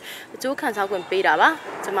ကိုပဲအကျိုးခန်းစားခွင့်ပေးတာပါ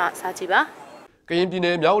ကျွန်မစာကြည့်ပါကရင်ပြည်န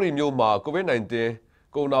ယ်မြောက်ဦးမြို့မှာ COVID-19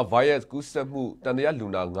 ကိုရိုနာဗိုင်းရပ်စ်ကူးစက်မှုတန်တ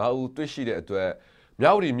ရားလူနာ9ဦးတွေ့ရှိတဲ့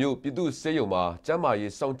အတွက်မြောက်ဦးမြို့ပြည်သူ့ဆေးရုံမှာကျန်းမာရေး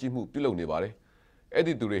စောင့်ကြည့်မှုပြုလုပ်နေပါတယ်။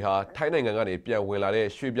အဲ့ဒီသူတွေဟာထိုင်းနိုင်ငံကနေပြန်ဝင်လာတဲ့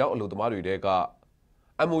ရွှေပြောင်းအလုပ်သမားတွေတဲက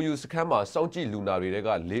MOU စခန်းမှာစောင့်ကြည့်လူနာတွေတဲက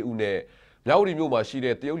4ဦးနဲ့မြောက်ဦးမြို့မှာရှိ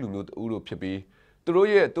တဲ့တရုတ်လူမျိုး2ဦးတို့ဖြစ်ပြီးသူတို့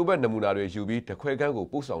ရဲ့တိုးဘက်နမူနာတွေယူပြီးတခွဲခန်း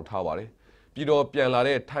ကိုပို့ဆောင်ထားပါတယ်။ပြီးတော့ပြန်လာ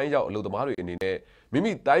တဲ့ထိုင်းရောက်အလုပ်သမားတွေအနေနဲ့မိမိ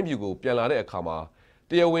တိုင်းပြည်ကိုပြန်လာတဲ့အခါမှာ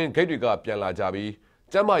တရားဝင်ဂိတ်တွေ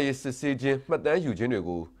ကပြန်လာကြပြီးကျန်းမာရေးစစ်ဆေးခြင်းမှတ်တမ်းယူခြင်းတွေ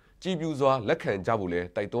ကိုကြည်ပြူစွာလက်ခံကြဖို့လဲ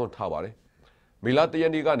တိုက်တွန်းထားပါတယ်။မေလ1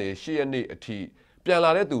ရက်နေ့ကနေ10ရက်နေ့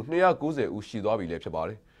အထိပြန်လာတဲ့သူ290ဦးရှိသွားပြီလည်းဖြစ်ပါ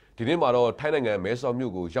တယ်။ဒီနေ့မှာတော့ထိုင်းနိုင်ငံမဲဆောက်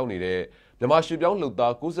မြို့ကိုရောက်နေတဲ့မြန်မာရွှေပြော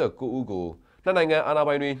င်းလုပ်သား69ဦးကိုနှစ်နိုင်ငံအာဏာ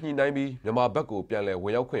ပိုင်တွေညှိနှိုင်းပြီးမြန်မာဘက်ကိုပြန်လည်ဝ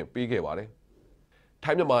င်ရောက်ခွင့်ပေးခဲ့ပါတယ်။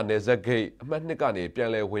ထိုင်းမြန်မာနယ်စပ်ဂိတ်အမှတ်2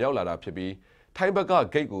ကနေပြန်လည်ဝင်ရောက်လာတာဖြစ်ပြီးထိုင်းဘက်က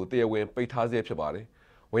ဂိတ်ကိုတရားဝင်ပိတ်ထားဆဲဖြစ်ပါတယ်။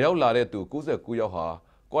ဝင်ရောက်လာတဲ့သူ69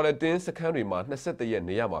ယောက်ဟာကွာရန်တင်းစခန်းတွေမှာ21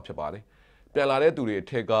ရက်နေရမှာဖြစ်ပါတယ်။ပြန်လာတဲ့သူတွေ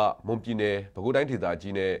အထက်ကမွန်ပြည်နယ်ပဲခူးတိုင်းဒေသ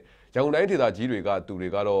ကြီးနဲ့ရန်ကုန်တိုင်းဒေသကြီးတွေကသူတွေ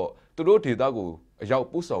ကတော့သူတို့ဒေသကိုအ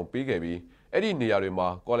ရောက်ပို့ဆောင်ပေးခဲ့ပြီးအဲ့ဒီနေရာတွေ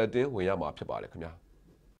မှာကွာရန်တင်းဝင်ရမှာဖြစ်ပါတယ်ခင်ဗျာ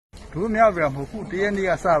။တို့မြောက်ပြမဟုတ်ဘူးတရက်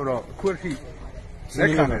နေ့ကစပြီးတော့အခုထိ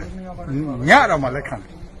လက်ခံတယ်။ညတော့မှလက်ခံတယ်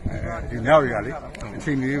။ဒီမြောက်ရလေအ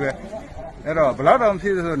ချိန်ကြီးပဲအဲ့တော့ဘလောက်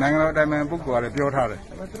တောင်ဖြစ်ဆိုနိုင်ငံတော်အတိုင်ပင်ပုဂ္ဂိုလ်ကလည်းပြောထားတယ်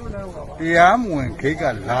။တရားမဝင်ဂိတ်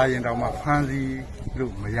ကလာရင်တောင်မှဖမ်းဆီး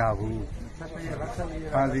လို့မရ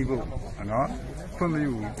ဘူးဖမ်းဆီးဖို့နော်ဖွင့်မယူ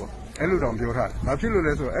ဘူးပေါ့အဲ့လိုတောင်ပြောထားတယ်ဘာဖြစ်လို့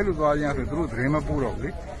လဲဆိုတော့အဲ့လိုသွားရင်ဆိုသူတို့သတင်းမပို့တော့ဘူးလေ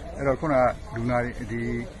အဲ့တော့ခုနကလူနာတွေဒီ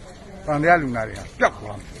တန်တရားလူနာတွေဟာပျောက်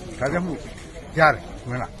သွားတယ်ဒါကြောင့်မို့ရတယ်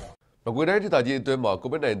ဝင်လာမကွေးတိုင်းဒေသကြီးအတွင်းမှာ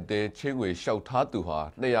COVID-19 ချင်းငွေလျှောက်ထားသူဟာ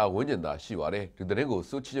200ဝန်းကျင်သာရှိပါတယ်ဒီသတင်းကို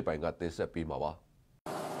စိုးချစ်ပိုင်ကတင်ဆက်ပေးမှာပါ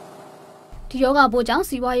ဒီယောဂပိုးကြော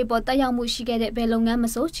င့်စီးပွားရေးပေါ်တက်ရောက်မှုရှိခဲ့တဲ့ဘယ်လုပ်ငန်း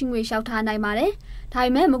မဆိုချင်းငွေလျှောက်ထားနိုင်ပါတယ်။ဒါပေ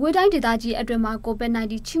မဲ့မကွေးတိုင်းဒေသကြီးအတွင်းမှာ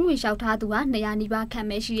COVID-19 ချင်းငွေလျှောက်ထားသူဟာ200နီးပါးခန့်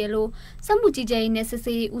ပဲရှိရလို့စက်မှုကြီးကြပ်ရေးနဲ့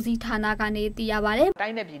စစ်ဆေးရေးဦးစီးဌာနကနေသိရပါတယ်။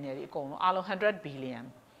တိုင်းနယ်ပြည်နယ်တွေအကုန်လုံးအားလုံး100 billion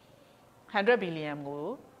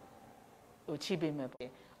ကိုချိပေးမယ်ပေါ့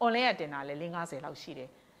။ online ကတင်တာလဲ50လောက်ရှိတယ်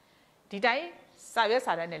။ဒီတိုင်းစာရွက်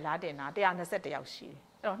စာတမ်းနဲ့လာတင်တာ121ယောက်ရှိတယ်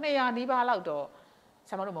။အဲ့တော့200နီးပါး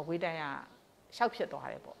လောက်တော့ဆရာမတို့မကွေးတိုင်း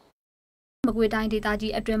ကရှောက်ဖြစ်သွားတယ်ပေါ့မကွေးတိုင်းဒေသ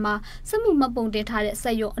ကြီးအတွင်းမှာစက်မှုမှတ်ပုံတင်ထားတဲ့စ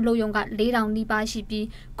က်ရုံအလုပ်ရုံက4000နီးပါးရှိပြီး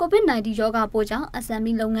COVID-19 ရောဂါပိုးကြောင့်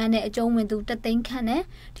SME လုပ်ငန်းနဲ့အကျုံးဝင်သူ3သိန်းခန့်နဲ့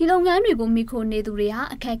ဒီလုပ်ငန်းတွေကိုမိခိုနေသူတွေဟာ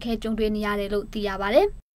အခက်အခဲကြုံတွေ့နေရတယ်လို့သိရပါတယ်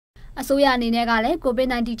။အစိုးရအနေနဲ့ကလည်း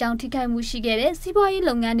COVID-19 ကြောင့်ထိခိုက်မှုရှိခဲ့တဲ့စီးပွားရေး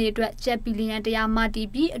လုပ်ငန်းတွေအတွက်ကျပ်ဘီလီယံ100မှ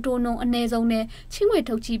တည်ပြီးအတိုးနှုန်းအနည်းဆုံးနဲ့ချင်းငွေ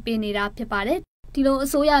ထုတ်ချေပေးနေတာဖြစ်ပါတယ်။ ဒီလိုအ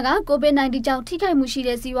စိုးရက COVID-19 ကြောင့်ထိခိုက်မှုရှိ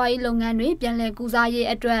တဲ့စီးပွားရေးလုပ်ငန်းတွေပြန်လည်ကုစား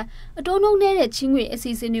ရေးအတွက်အတိုးနှုန်းနဲ့ချင်းငွေ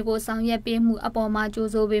အစီအစဉ်တွေကိုဆောင်ရွက်ပေးမှုအပေါ်မှာ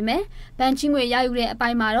ကြိုးဆိုပေမဲ့ဘဏ်ချင်းငွေရယူတဲ့အပို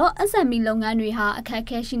င်းမှာတော့ SME လုပ်ငန်းတွေဟာအခက်အ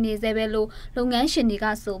ခဲရှိနေသေးပဲလို့လုပ်ငန်းရှင်တွေက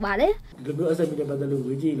ဆိုပါတယ်ဒီလိုမျိုး SME နဲ့ပတ်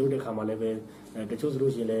သက်လို့ဝေကြီးလုပ်တဲ့ခါမှာလည်းပဲတချို့ဆို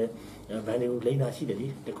လို့ရှိရင်လည်းဘဏ်တွေကိုလိမ့်တာရှိတယ်လေ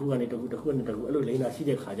တစ်ခုကနေတစ်ခုအဲ့လိုလိမ့်တာ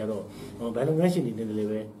ရှိတဲ့ခါကျတော့ဘဏ်လုပ်ငန်းရှင်တွေနဲ့လ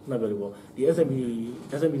ည်းပဲမှတ်ပြောလို့ပေါ့ဒီ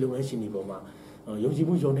SME လုပ်ငန်းရှင်တွေပေါ်မှာ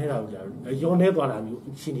ယုံကြည်မှုယုံနေတာကိုကြာယုံနေသွားတာ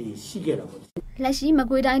မျိုးရှိခဲ့တာပေါ့လက်ရှိမ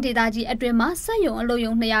ကွေးတိုင်းဒေသကြီးအတွင်းမှာစက်ရုံ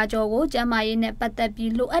အလုပ်ရုံ200ကျော်ကိုကျန်းမာရေးနဲ့ပတ်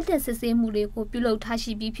သက်ပြီးလိုအပ်တဲ့စစ်ဆေးမှုတွေကိုပြုလုပ်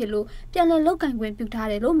ထားရှိပြီးဖြစ်လို့ပြန်လည်လုပ်ကင်ခွင့်ပြု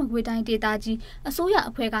ထားတယ်လို့မကွေးတိုင်းဒေသကြီးအစိုးရ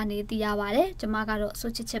အဖွဲ့ကနေသိရပါတယ်။ကျွန်မ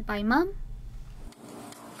ကတော့ဆိုချစ်ပိုင်း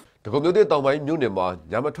မှာတကုံမြို့တဲ့တောင်ပိုင်းမြို့နယ်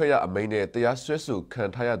မှာညမထွက်ရအမိန့်နဲ့တရားစွဲ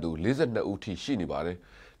ဆိုခံထားရသူ42ဦးထိရှိနေပါတယ်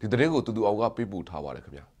။ဒီသတင်းကိုတူအောင်ကပေးပို့ထားပါတယ်ခ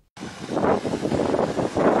င်ဗျာ။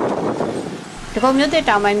တကုံမြို့တဲ့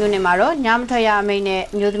တောင်ပိုင်းမြို့နယ်မှာတော့ညမထွက်ရအမိန့်နဲ့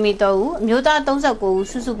အမျိုးသမီး3ဦးအမျိုးသား39ဦး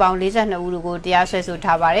စုစုပေါင်း42ဦးတို့ကိုတရားစွဲ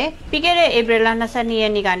ဆိုထားပါတယ်။ပြီးခဲ့တဲ့ဧပြီလ22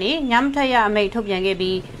ရက်နေ့ကနေညမထွက်ရအမိန့်ထုတ်ပြန်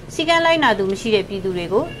ခဲ့ပြီးစီကံလိုက်နာသူမရှိတဲ့ပြည်သူတွေ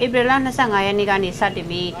ကိုဧပြီလ25ရက်နေ့ကနေစ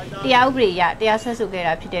တင်ပြီးတရားဥပဒေအရတရားစွဲဆိုခဲ့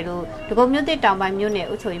တာဖြစ်တယ်လို့တကုံမြို့တဲ့တောင်ပိုင်းမြို့နယ်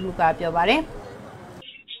အုပ်ချုပ်ရေးမှူးကပြောပါတယ်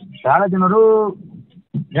။ဒါလည်း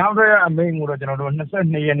ကျွန်တော်တို့ညမထွက်ရအမိန့်ကိုတော့ကျွန်တော်တို့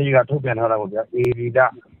22ရက်နေ့ကထုတ်ပြန်ထားတာပေါ့ဗျာ။အေဒီ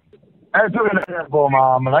ကအဲ့ထုတ်ပြန်တဲ့အပေါ်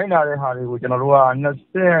မှာမလိုက်နာတဲ့ဟာတွေကိုကျွန်တော်တို့က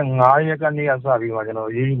25ရက်ကနေစပြီးမှကျွန်တော်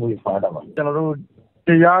ရေးမှုဖားတာပါကျွန်တော်တို့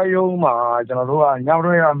တရားရုံးမှာကျွန်တော်တို့ကညော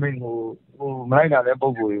င်းရအမိန့်ကိုမလိုက်နာတဲ့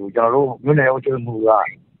ပုံကိုကျွန်တော်တို့မြို့နယ်အုပ်ချုပ်မှုက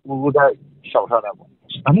ဘူးတိုက်ရှောက်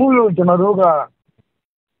ထားတာပေါ့အမှုလို့ကျွန်တော်တို့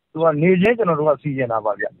ကသူကနေချင်းကျွန်တော်တို့ကစီရင်တာ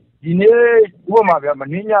ပါဗျဒီနေ့ဥပမာဗျမ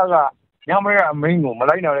င်းညကညောင်းရအမိန့်ကိုမ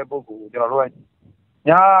လိုက်နာတဲ့ပုံကိုကျွန်တော်တို့ကည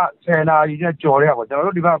10နာရီနဲ့ကြော်ရပါကျွန်တော်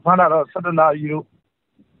တို့ဒီမှာဖမ်းတာတော့17နာရီလို့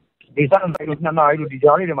ဒီစံတိုင်းလို့2နာရီလို့ဒီ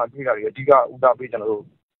ကြားလေးတွေမှာပြေးတာတွေအဓိကဥဒါပေး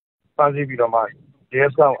ကျွန်တော်တို့ဖမ်းဆီးပြီးတော့မှ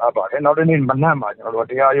DS ကောင်အပ်ပါတယ်နောက်တစ်နေ့မနက်မှာကျွန်တော်တို့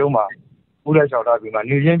တရားရုံးမှာပူးလက်လျှောက်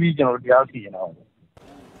ထားပြီးမှနေရင်းပြီးကျွန်တော်တို့တရားစီ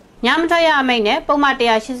ရင်တာပါညမထွက်ရအမိန့်နဲ့ပုံမှန်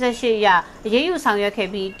188အရအရေးယူဆောင်ရွက်ခဲ့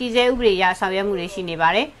ပြီးတည်ဆဲဥပဒေအရဆောင်ရွက်မှုတွေရှိနေပါတ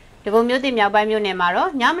ယ်တကုံမြို့တင်မြောက်ပိုင်းမြို့နယ်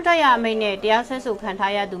မှာတော့ညမထွက်ရအမိန့်နဲ့တရားစွဲ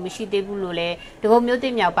ဆိုခံထားရသူမရှိသေးဘူးလို့လည်းတကုံမြို့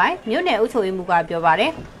တင်မြောက်ပိုင်းမြို့နယ်အုပ်ချုပ်ရေးမှူးကပြောပါ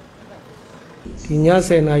တယ်ဒီည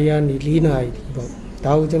10နာရီကနေ4နာရီပေါ့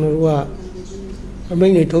ဒါကိုကျွန်တော်တို့ကအမိ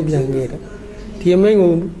န့်တွေထုတ်ပြန်ခဲ့တယ်ဒီအမိန့်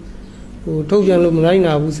ကိုထုတ်ပြန်လို့မ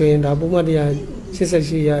လိုက်နာဘူးဆိုရင်ဒါပုံမှန်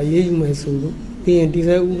188ရာရေးယူမယ်ဆိုလို့ပြီးရင်ဒီ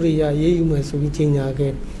စဲဥပဒေရာရေးယူမယ်ဆိုပြီးကြေညာ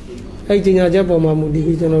ခဲ့အဲ့ကြေညာချက်ပေါ်မှာမူ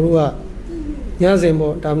တည်ပြီးကျွန်တော်တို့ကည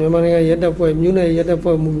စဉ်ပေါ့ဒါမြန်မာနိုင်ငံရဲတပ်ဖွဲ့မြို့နယ်ရဲတပ်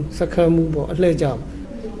ဖွဲ့မှုစခန်းမှုပေါ့အလှ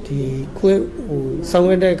ည့်ကြဒီခွဲ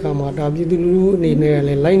ဆောင်ရွက်တဲ့အခါမှာဒါပြည်သူလူထုအနေနဲ့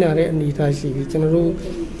လည်းလိုက်နာတဲ့အနေအထားရှိပြီး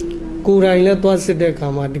ကျွန်တော်တို့ကိုယ်တိုင်လည်းသွားစစ်တဲ့အခါ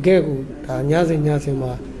မှာတကယ်ကိုဒါညစဉ်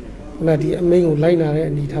မှာခုနဒီအမိန့်ကိုလိုက်နာ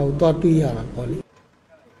တဲ့အနေအထားကိုသွားတွေ့ရတာပေါ့လေ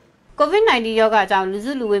COVID-19 ရောဂါကြောင့်လူ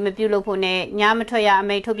စုလူဝေးမပြုလုပ်ဖို့နဲ့ညမထွက်ရအ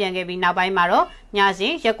မိန့်ထုတ်ပြန်ခဲ့ပြီးနောက်ပိုင်းမှာတော့ညစ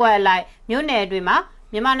ဉ်ရက်ကွက်အလိုက်မြို့နယ်တွေ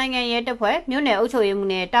မှာမြန်မာနိုင်ငံရဲတပ်ဖွဲ့မြို့နယ်အုပ်ချုပ်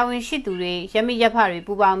ရေးမှူးနဲ့တာဝန်ရှိသူတွေရမိရပ်ဖ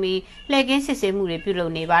တွေပူးပေါင်းပြီးလှည့်ကင်းစစ်ဆေးမှုတွေပြုလု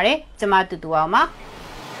ပ်နေပါတယ်။ကျွန်မတူ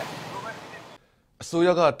အောင်ပါအစိုး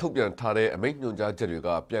ရကထုတ်ပြန်ထားတဲ့အမိန့်ညွှန်ကြားချက်တွေ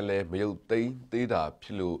ကပြန်လည်မရုပ်သိမ်း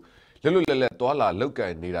သေးတာဖြစ်လို့လွတ်လပ်သွားလာလောက်က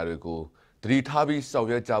င်နေတာတွေကိုတတိထားပြီး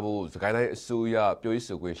ဆောင်ရွက်ကြဖို့စကိုင်းတိုင်းအစိုးရပြော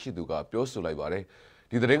ရေးဆိုခွင့်ရှိသူကပြောဆိုလိုက်ပါတယ်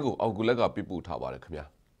ဒီသတင်းကိုအောင်ကူလက်ကပြပို့ထားပါတယ်ခင်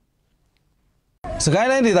ဗျာစကိုင်း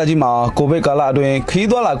တိုင်းဒေသကြီးမှာကိုဗစ်ကာလအတွင်းခီး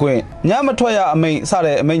သွားလာခွင့်ညမထွက်ရအမိန့်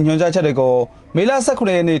စတဲ့အမိန့်ညွှန်ကြားချက်တွေကိုမေလ19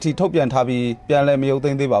ရက်နေ့ထိထုတ်ပြန်ထားပြီးပြန်လည်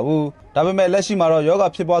မရုပ်သိမ်းသေးပါဘူးဒါပေမဲ့လက်ရှိမှာတော့ယောဂ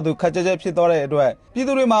ဖြစ်ပွားသူခက်ကြက်ဖြစ်သွားတဲ့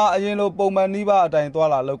အတွက်ပြည်သူတွေမှာအရင်လိုပုံမှန်နှီးပါအတိုင်းသွား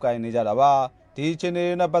လာလောက်ကင်နေကြတာပါဒီအခြေ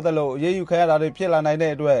အနေနဲ့ပတ်သက်လို့အရေးယူခံရတာတွေဖြစ်လာ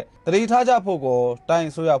နိုင်တဲ့အတွက်တတိထားကြဖို့ကိုတိုင်း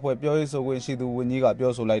အစိုးရဖွဲ့ပြောရေးဆိုခွင့်ရှိသူဝန်ကြီးက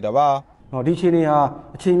ပြောဆိုလိုက်တာပါဒီအခြေ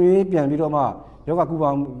အနေဟာအချိန်မီပြန်ပြီးတော့မှယော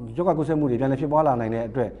ဂကုသမှုတွေပြန်လည်ဖြစ်ပွားလာနိုင်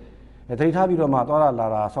တဲ့အတွက်တတိထားပြီးတော့မှသွားလာ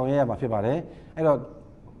တာဆောင်ရွက်ရမှာဖြစ်ပါတယ်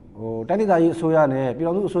အဲ့တော့တိုင်းဒေသကြီးအစိုးရ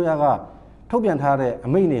နဲ့ပြည်ထောင်စုအစိုးရကထုတ်ပြန်ထားတဲ့အ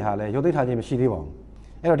မိန့်တွေဟာလည်းရုပ်သိမ်းထားခြင်းမရှိသေးပါ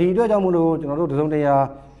ဘူးအဲ့တော့ဒီအတွက်ကြောင့်မို့လို့ကျွန်တော်တို့တစုံတရာ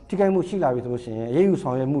ထိခိုက်မှုရှိလာပြီဆိုလို့ရှိရင်အ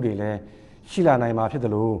ရေးယူဆောင်ရွက်မှုတွေလည်းရှိလာနိုင်မှာဖြစ်တ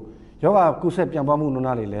ယ်လို့ယောဂကုသပြန်ပွားမှု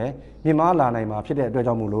နှုန်းတွေလည်းမြင့်မားလာနိုင်မှာဖြစ်တဲ့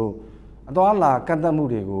အတွက်ကြောင့်မို့လို့အသွားလာကန့်သတ်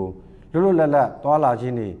မှုတွေကိုလွတ်လပ်သွားလာခြ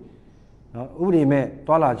င်းတွေနော်ဥပဒေ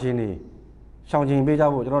မဲ့သွားလာခြင်းတွေရှောင်ကျဉ်ပေးကြ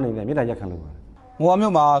ဖို့ကျွန်တော်အနေနဲ့မေတ္တာရပ်ခံလိုပါတယ်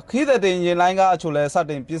ငွေမြို့မှာခီးတဲ့တင်ရင်လိုင်းကအချို့လဲ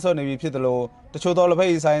စတင်ပြည့်စုံနေပြီဖြစ်တယ်လို့တချို့သောလက်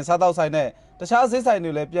ဖက်ရည်ဆိုင်စားတောက်ဆိုင်နဲ့တခြားဈေးဆိုင်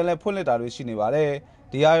တွေလည်းပြန်လည်ဖွင့်လှစ်တာတွေရှိနေပါတယ်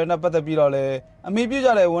ဒီအရောနဲ့ပတ်သက်ပြီးတော့လည်းအမိပြကြ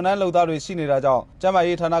တဲ့ဝန်ထမ်းလုပ်သားတွေရှိနေတာကြောင့်ကျ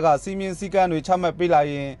န်းမာရေးဌာနကစီမင်းစည်းကမ်းတွေချမှတ်ပေးလာ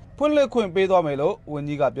ရင်ဖွင့်လှစ်ခွင့်ပေးသွားမယ်လို့ဝန်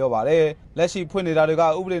ကြီးကပြောပါတယ်လက်ရှိဖွင့်နေတာတွေ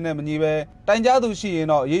ကဥပဒေနဲ့မညီပဲတိုင်ကြားသူရှိရင်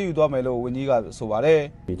တော့ရေးယူသွားမယ်လို့ဝန်ကြီးကဆိုပါတယ်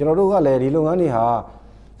ကျွန်တော်တို့ကလည်းဒီလုပ်ငန်း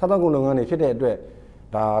တွေဟာစားတောက်ကုန်လုပ်ငန်းတွေဖြစ်တဲ့အတွက်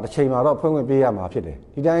တစ်ချိန်မှာတော့ဖွင့်ခွင့်ပေးရမှာဖြစ်တယ်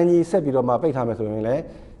ဒီတိုင်းကြီးဆက်ပြီးတော့မှပိတ်ထားမယ်ဆိုရင်လည်း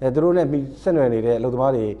သူတို့နဲ့ဆက်နွယ်နေတဲ့အလုပ်သ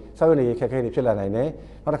မားတွေစောင့်ရနေတဲ့ခက်ခဲတွေဖြစ်လာနိုင်တယ်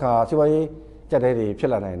နောက်တစ်ခါစီးပွားရေးကြက်တဲတွေဖြ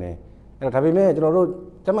စ်လာနိုင်တယ်အဲ့တော့ဒါပေမဲ့ကျွန်တော်တို့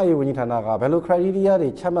ကျန်းမာရေးဝန်ကြီးဌာနကဘယ်လို criteria တွေ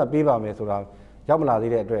ချမှတ်ပေးပါမယ်ဆိုတာရောက်မလာ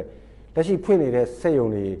သေးတဲ့အတွက်လက်ရှိဖွင့်နေတဲ့စက်ရုံ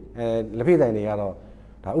တွေလက်ဖိဆိုင်တွေကတော့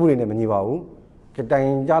ဒါဥပဒေနဲ့မညီပါဘူးတိုင်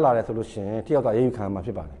ကြလာတယ်ဆိုလို့ရှိရင်တယောက်သာရေးယူခံမှာဖြ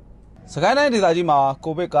စ်ပါတယ်စကိုင်းတိုင်းဒေသကြီးမှာ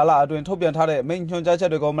ကိုဗစ်ကာလအတွင်းထုတ်ပြန်ထားတဲ့အမိန့်ညွှန်ကြားချ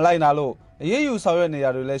က်တွေကိုမလိုက်နာလို့အရေးယူဆောင်ရွက်နေရ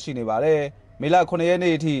တွေလည်းရှိနေပါတယ်မေလ9ရက်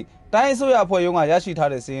နေ့အထိတိုင်းအစိုးရအဖွဲ့ရုံးကရရှိထား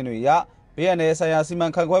တဲ့စာရင်းတွေအရဘေးအန္တရာယ်ဆိုင်ရာစီမံ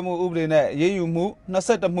ခန့်ခွဲမှုဥပဒေနဲ့အရေးယူမှု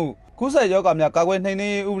21မှုကူးစက်ရောဂါများကာကွယ်နှိမ်န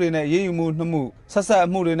င်းရေးဥပဒေနဲ့အရေးယူမှု2မှုဆက်ဆက်အ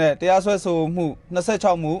မှုတွေနဲ့တရားစွဲဆိုမှု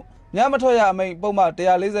26မှုညမထွက်ရအမိန့်ပုံမှန်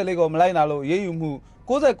144ကိုမလိုက်နာလို့အရေးယူမှု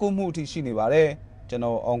69မှုအထိရှိနေပါတယ်ကျွန်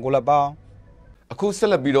တော်အောင်ကိုလက်ပေါင်းအခုဆက်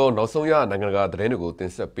လက်ပြီးတော့နောက်ဆုံးရနိုင်ငံတကာသတင်းတွေကိုတ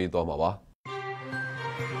င်ဆက်ပေးသွားမှာပါ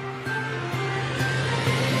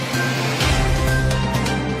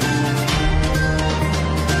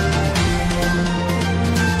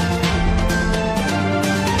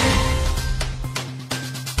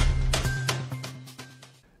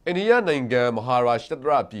အိန္ဒိယနိုင်ငံမဟာရာရှ်ထ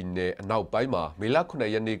ရာပြည်နယ်အနောက်ပိုင်းမှာမေလ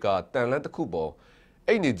9ရက်နေ့ကတန်လန်းတစ်ခုပေါ်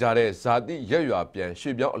အိတ်နေကြတဲ့ဇာတိရက်ရွာပြန်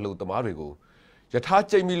ရွှေ့ပြောင်းအလုပ်သမားတွေကိုယထာ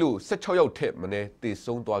ကျိတ်မိလို့16ယောက်ထက်မနည်းတေ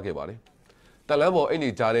ဆုံးသွားခဲ့ပါတယ်။တန်လန်းပေါ်အိတ်နေ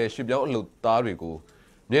ကြတဲ့ရွှေ့ပြောင်းအလုပ်သားတွေကို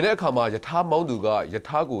မြင်တဲ့အခါမှာယထာမောင်းသူကယ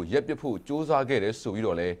ထာကိုရက်ပစ်ဖို့ကြိုးစားခဲ့တယ်ဆိုပြီး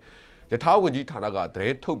တော့လဲယထာဝန်ကြီးဌာနကသတ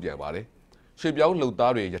င်းထုတ်ပြန်ပါတယ်။ရွှေ့ပြောင်းလုပ်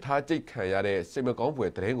သားတွေယထာကျိတ်ခံရတဲ့စိတ်မကောင်းဖွ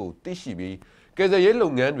ယ်သတင်းကိုသိရှိပြီးကယ်ဆယ်ရေးလု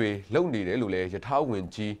ပ်ငန်းတွေလုပ်နေတယ်လို့လဲယထာဝန်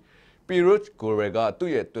ကြီးပီရုတ်ဂိုရယ်က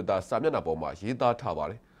သူ့ရဲ့ Twitter စာမျက်နှာပေါ်မှာရေးသားထားပါ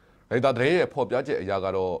တယ်။ရိုက်တာသတင်းရဲ့ဖော်ပြချက်အရက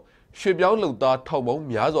တော့ရွှေ့ပြောင်းလုပ်သားထောင်ပေါင်း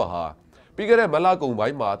များစွာဟာပြီးခဲ့တဲ့မလကုန်ပို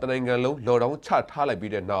င်းမှာတနိုင်ငံလုံးလော်ဒေါင်းချထားလိုက်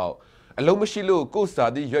ပြီးတဲ့နောက်အလုံးမရှိလို့ကိုယ်စာ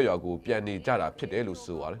သည့်ရွက်ရွာကိုပြန်နေကြတာဖြစ်တယ်လို့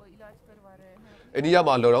ဆိုပါတယ်။အိန္ဒိယ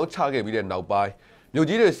မှာလော်ဒေါင်းချခဲ့ပြီးတဲ့နောက်ပိုင်းမြို့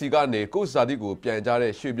ကြီးတွေစီကနေကိုယ်စာသည့်ကိုပြန်ကြ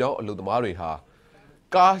တဲ့ရွှေ့ပြောင်းအလုပ်သမားတွေဟာ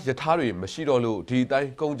ကားရထားတွေမရှိတော့လို့ဒီအတိုင်း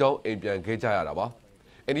ကုန်းချောင်းအိမ်ပြန်ခဲ့ကြရတာပါ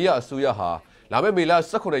။အိန္ဒိယအစိုးရဟာလာမယ့်မေလ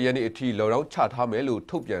18ရက်နေ့အထိလော်ဒေါင်းချထားမယ်လို့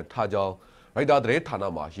ထုတ်ပြန်ထားကြောင်းရိုက်တာသတင်းဌာန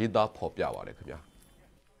မှာရေးသားဖော်ပြပါတယ်ခင်ဗျာ။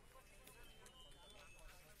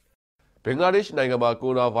ဘင်္ဂလားဒေ့ရှ်နိုင်ငံမှာ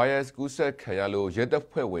ကိုရိုနာဗိုင်းရပ်စ်ကူးစက်ခံရလို့ရဲတပ်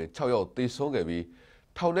ဖွဲ့ဝင်6ယောက်သေဆုံးခဲ့ပြီး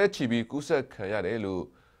ထောင်ထဲချီပြီးကူးစက်ခံရတယ်လို့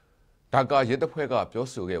ဒါကာရဲတပ်ဖွဲ့ကပြော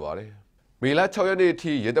ဆိုခဲ့ပါတယ်။မေလ6ရက်နေ့အ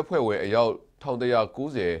ထိရဲတပ်ဖွဲ့ဝင်အယောက်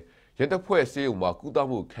1190ရဲတပ်ဖွဲ့ဆေးရုံမှာကုသ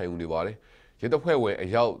မှုခံယူနေပါတယ်။ရဲတပ်ဖွဲ့ဝင်အ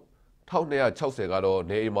ယောက်1260ကတော့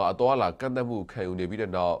နေအိမ်မှာအသွားလာကန့်သတ်မှုခံယူနေပြီး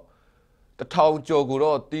တဲ့နောက်1000ကျော်ကို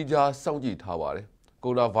တော့တီးခြားစောင့်ကြည့်ထားပါတယ်။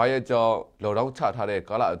ကိုရိုနာဗိုင်းရပ်စ်ကြောင့်လော်ဒေါင်းချထားတဲ့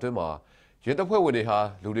ကာလအတွင်းမှာရဲတပ်ဖွဲ့ဝင်တွေဟာ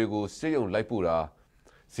လူတွေကိုဆေးရုံလိုက်ပို့တာ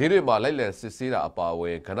ဈေးတွေမှာလိုက်လံစစ်ဆေးတာအပါအဝ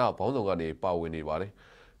င်ကဏ္ဍပေါင်းစုံကနေပါဝင်နေပါတယ်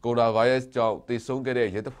။ကိုရိုနာဗိုင်းရပ်စ်ကြောင့်သေဆုံးခဲ့တဲ့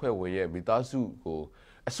ရဲတပ်ဖွဲ့ဝင်ရဲ့မိသားစုကို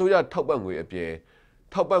အစိုးရထောက်ပံ့ငွေအပြင်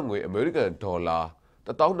ထောက်ပံ့ငွေအမေရိကန်ဒေါ်လာ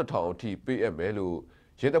12000အထိပေးအပ်မယ်လို့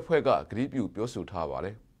ရဲတပ်ဖွဲ့ကကတိပြုပြောဆိုထားပါတ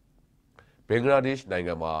ယ်။ဘင်္ဂလားဒေ့ရှ်နိုင်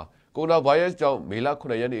ငံမှာကိုရိုနာဗိုင်းရပ်စ်ကြောင့်မေလ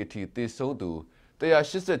9ရက်နေ့အထိသေဆုံးသူ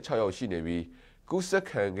186ယောက်ရှိနေပြီးကူးစက်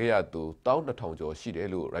ခံခဲ့ရသူ12000ကျော်ရှိတယ်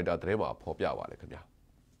လို့ရိုက်တာသတင်းမှာဖော်ပြပါတယ်ခင်ဗျာ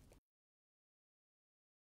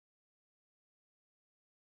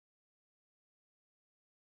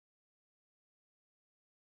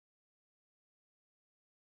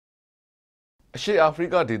အရှေ့အာဖရိ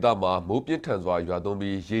ကဒေသမှာမိုးပြင်းထန်စွာရွာသွန်း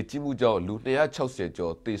ပြီးရေကြီးမှုကြောင့်လူ260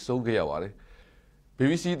ကျော်သေဆုံးခဲ့ရပါတယ်။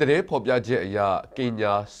 BBC သတင်းဖော်ပြချက်အရကင်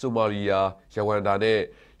ညာ၊ဆိုမာလီယာ၊ယဝန်ဒါနဲ့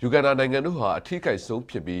ယူဂန်ဒါနိုင်ငံတို့ဟာအထိခိုက်ဆုံး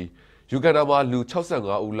ဖြစ်ပြီးယူဂန်ဒါမှာလူ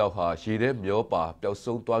65ဦးလောက်ဟာရေထဲမျောပါပျောက်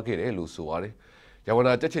ဆုံးသွားခဲ့တယ်လို့ဆိုပါတယ်။ယဝန်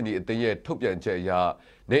ဒါကြက်ချင်ဒီအသင်းရဲ့ထုတ်ပြန်ချက်အရ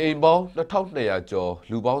နေအိမ်ပေါင်း2200ကျော်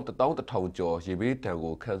လူပေါင်း11000ကျော်ရေဘေးဒဏ်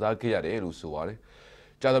ကိုခံစားခဲ့ရတယ်လို့ဆိုပါတယ်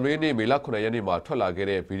။ကြာသပတေးနေ့မေလ9ရက်နေ့မှာထွက်လာခဲ့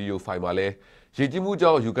တဲ့ဗီဒီယိုဖိုင်မှာလည်းရေကြီးမှု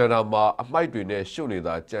ကြောင့်ယူဂန်ဒါမှာအမိုက်တွေနဲ့ရှုပ်နေ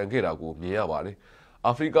တာကြံခဲ့တာကိုမြင်ရပါတယ်။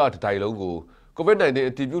အာဖရိကတိုင်းလုံးကိုCOVID-19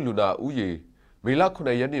 အတည်ပြုလူနာဦးရေမေလ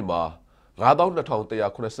9ရက်နေ့မှာ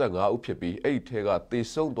92,185 ဦးဖြစ်ပြီးအဲ့ဒီထဲကသေ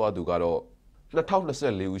ဆုံးသွားသူကတော့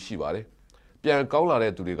2024ဦးရှိပါတယ်။ပြန်ကောင်းလာ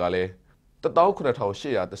တဲ့သူတွေကလည်း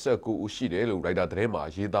19,819ဦးရှိတယ်လို့ရိုက်တာသတင်းမှာ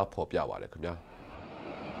ရေးသားဖော်ပြပါတယ်ခင်ဗျာ။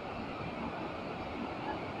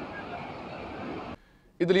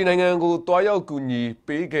အီတလီနိုင်ငံကိုတွားရောက်ကူညီ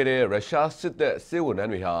ပေးခဲ့တဲ့ရုရှားစစ်တပ်စေဝန်ထ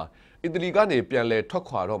မ်းတွေဟာအီတလီကနေပြန်လည်ထွက်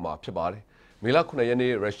ခွာတော့မှာဖြစ်ပါတယ်။မေလ9ရက်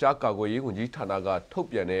နေ့ရုရှားကာကွယ်ရေးဝန်ကြီးဌာနကထုတ်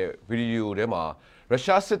ပြန်တဲ့ဗီဒီယိုထဲမှာရု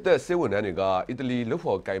ရှားစစ်တပ်စေဝန်ထမ်းတွေကအီတလီလူ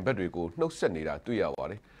ဖော်ကင်ဘက်တွေကိုနှုတ်ဆက်နေတာတွေ့ရပါ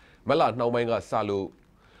တယ်။မလနှောင်းပိုင်းကစလို့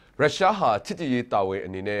ရုရှားဟာချစ်ကြည်ရေးတာဝန်အ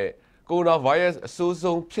နေနဲ့ကိုရိုနာဗိုင်းရပ်စ်အဆိုး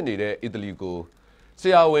ဆုံးဖြစ်နေတဲ့အီတလီကိုဆ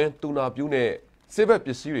ရာဝန်တူနာပြူးနဲ့ဆေးဘက်ပ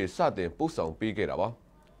စ္စည်းတွေစတင်ပို့ဆောင်ပေးခဲ့တာပါ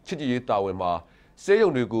။ချစ်ကြည်ရေးတာဝန်မှာဆေးရုံ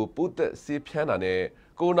တွေကိုပိုးသက်ဆေးဖြန်းတာနဲ့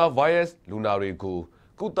ကိုရိုနာဗိုင်းရပ်စ်လူနာတွေကို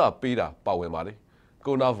ကုသပေးတာပါဝင်ပါတယ်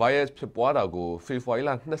ကိုရိုနာဗိုင်းရပ်စ်ဖြစ်ပွားတာကိုဖေဖော်ဝါရီ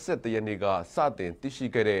လ22ရက်နေ့ကစတင်သိရှိ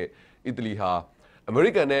ခဲ့တဲ့အီတလီဟာအမေရိ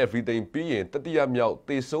ကန်နဲ့ဗြိတိန်ပြီးရင်တတိယမြောက်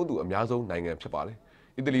သေဆုံးသူအများဆုံးနိုင်ငံဖြစ်ပါတယ်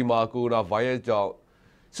အီတလီမှာကိုရိုနာဗိုင်းရပ်စ်ကြောင့်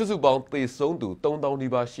စုစုပေါင်းသေဆုံးသူ3000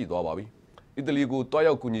နီးပါးရှိသွားပါပြီအီတလီကိုတွား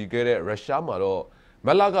ရောက်ကူညီခဲ့တဲ့ရုရှားမှာတော့မ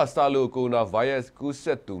က်လာကစလို့ကိုရိုနာဗိုင်းရပ်စ်ကူးစ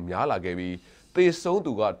က်သူများလာခဲ့ပြီးသေဆုံး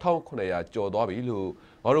သူက1900ကျော်သွားပြီလို့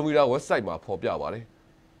ဘာရိုမီတာ website မှာဖော်ပြပါတယ်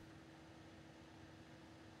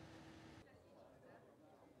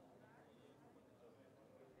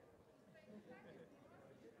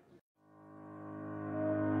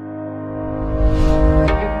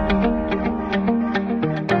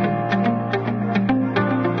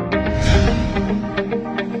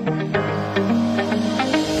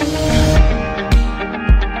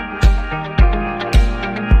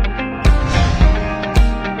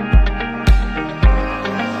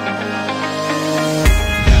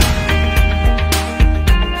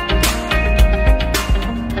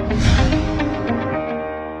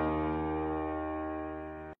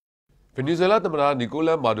ဗင်နီဇွဲလားသမ္မတနီကိုလ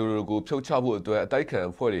တ်မာဒူရိုကိုဖြုတ်ချဖို့အတွက်အတိုက်ခံ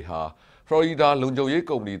အဖွဲ့တွေဟာဖလော်ရီဒါလုံခြုံရေး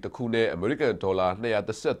ကုမ္ပဏီတစ်ခုနဲ့အမေရိကန်ဒေါ်လာ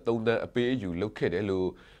233သန်းအပေးအယူလုပ်ခဲ့တယ်လို့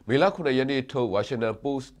မေလ9ရက်နေ့ထုတ် Washington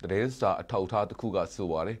Post သတင်းစာအထောက်အထားတစ်ခုကဆို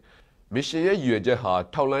ပါတယ်။မစ်ရှင်ရဲ့ရည်ရွယ်ချက်ဟာ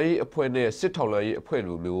ထောက်လှမ်းရေးအဖွဲ့နဲ့စစ်ထောက်လှမ်းရေးအဖွဲ့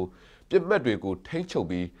လိုမျိုးပြစ်မှတ်တွေကိုထိန်းချုပ်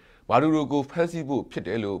ပြီးမာဒူရိုကိုဖမ်းဆီးဖို့ဖြစ်တ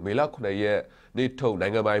ယ်လို့မေလ9ရက်နေ့ထုတ်နို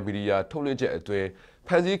င်ငံပိုင်မီဒီယာထုတ်လွှင့်ချက်အတွင်းဖ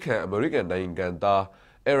မ်းဆီးခံအမေရိကန်နိုင်ငံသား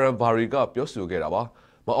အရန်ဘာရီကပြောဆိုခဲ့တာပါ။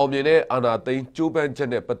မအောင်မြင်တဲ့အာဏာသိမ်းကျိုးပန်းချက်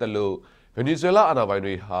နဲ့ပတ်သက်လို့ဗင်နီဇွဲလားအာဏာပိုင်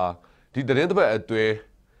တွေဟာဒီသတင်းတစ်ပတ်အတွင်း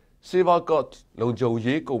Silvergate လုံခြုံ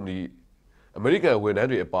ရေးကုမ္ပဏီအမေရိကန်ဝန်ထမ်း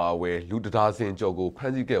တွေအပါအဝင်လူတစ်ဒါဇင်ကျော်ကိုဖ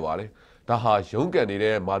မ်းဆီးခဲ့ပါတယ်။ဒါဟာရုန်းကန်နေ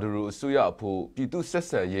တဲ့မာဒူရိုအစိုးရအဖို့ပြည်သူဆက်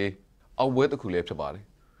ဆံရေးအောင်ပွဲတစ်ခုလည်းဖြစ်ပါတယ်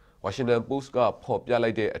။ Washington Post ကဖော်ပြ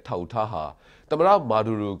လိုက်တဲ့အထောက်အထားဟာသမ္မတမာ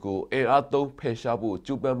ဒူရိုကိုအင်အားသုံးဖယ်ရှားဖို့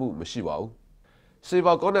ကြိုးပမ်းမှုမရှိပါဘူး။စေ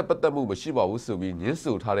ဘာကောနဲ့ပတ်သက်မှုမရှိပါဘူးဆိုပြီးညှင်း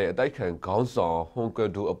ဆိုထားတဲ့အတိုက်ခံခေါင်းဆောင်ဟွန်ကွ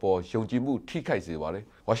န်ဒိုအပေါ်ယုံကြည်မှုထိခိုက်စေပါတယ်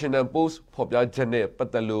။ Washington Post ဖော်ပြချက်နဲ့ပတ်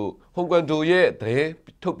သက်လို့ဟွန်ကွန်ဒိုရဲ့သတင်း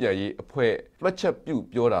ထုတ်ပြန်ရေးအဖွဲ့မှတ်ချက်ပြု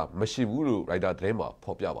ပြောတာမရှိဘူးလို့ရိုက်တာသတင်းမှာ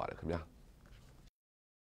ဖော်ပြပါတယ်ခင်ဗျာ။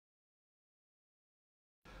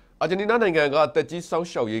အာဂျင်တီးနားနိုင်ငံကတက်ကြီးစောင့်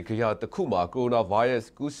ရှောက်ရေးဂေဟာတစ်ခုမှာကိုရိုနာဗိုင်းရပ်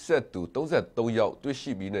စ်ကူးစက်သူ33ယောက်တွေ့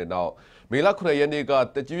ရှိပြီးတဲ့နောက်မေလ9ရက်နေ့က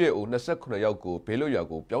တက်ကြီးရဲ့အို29ယောက်ကိုဘေးလွတ်ရာ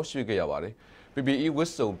ကိုပြောင်းရွှေ့ခဲ့ရပါတယ်။ PPE ဝ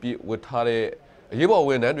တ်စုံပြည့်ဝတ်ထားတဲ့အရေးပေါ်ဝ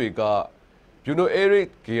န်ထမ်းတွေကဘျူနိုအေရစ်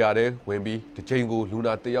ဂေယာထဲဝင်ပြီးတစ်ချိန်ကိုလူ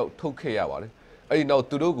နာတစ်ယောက်ထုတ်ခဲ့ရပါတယ်။အဲဒီနောက်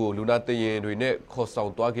သူတို့ကိုလူနာတင်ရင်တွေနဲ့ခေါ်ဆော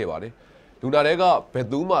င်သွားခဲ့ပါတယ်။လူနာတွေကဘယ်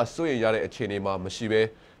သူမှစိုးရိမ်ရတဲ့အခြေအနေမှာမရှိဘဲ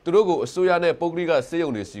သူတို့ကိုအစိုးရနဲ့ပုဂ္ဂလိကစေယုံ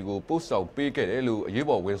တွေစီကိုပို့ဆောင်ပေးခဲ့တယ်လို့အရေး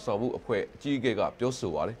ပေါ်ဝန်ဆောင်မှုအဖွဲ့အကြီးအကဲကပြော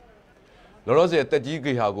ဆိုပါတယ်။လောလောဆယ်တက်ကြီး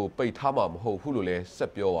ဂေဟာကိုပိတ်ထားမှာမဟုတ်ဘူးလို့လည်းဆ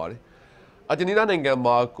က်ပြောပါတယ်။အာဂျင်တီးနားနိုင်ငံ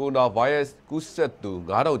မှာကိုရိုနာဗိုင်းရပ်စ်ကူးစက်သူ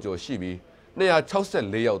9000ကျော်ရှိပြီး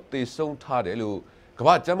264ယောက်သေဆုံးထားတယ်လို့ကမ္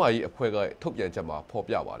ဘာ့ကျန်းမာရေးအဖွဲ့ကထုတ်ပြန်ချက်မှာဖော်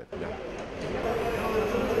ပြပါတယ်ခင်ဗျာ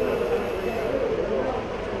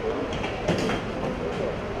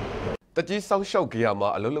တကြီးစောက်ရှောက်ဂေဟာမှာ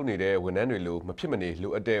အလုပ်လုပ်နေတဲ့ဝန်ထမ်းတွေလိုမဖြစ်မနေ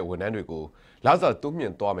လိုအပ်တဲ့ဝန်ထမ်းတွေကိုလစာတိုးမြှ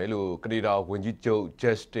င့်သွားမယ်လို့ကနေဒါဝန်ကြီးချုပ်ဂျ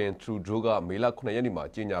က်စတင်ထရူဒိုးကမေလ9ရက်နေ့မှာ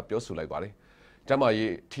ကြေညာပြောဆိုလိုက်ပါတယ်။ကျန်းမာ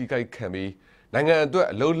ရေးထိခိုက်ခံပြီးနိုင်ငံအတွက်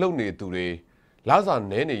အလုပ်လုပ်နေသူတွေလစာ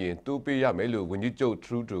နည်းနေရင်တိုးပေးရမယ်လို့ဝန်ကြီးချုပ်ထ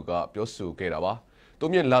ရူဒိုကပြောဆိုခဲ့တာပါ။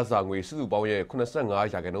တိုးမြင့်လစာငွေစုစုပေါင်းရဲ့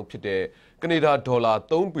85%ဖြစ်တဲ့ကနေဒါဒေါ်လာ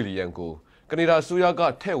3ဘီလီယံကိုကနေဒါအစိုးရက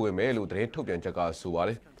ထည့်ဝင်မယ်လို့သတင်းထုတ်ပြန်ချက်ကဆိုပါတ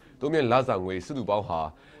ယ်။တိုးမြင့်လစာငွေစုစုပေါင်းဟာ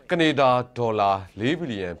ကနေဒါဒေါ်လာ4ဘီ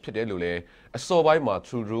လီယံဖြစ်တယ်လို့လည်းအစောပိုင်းမှာထ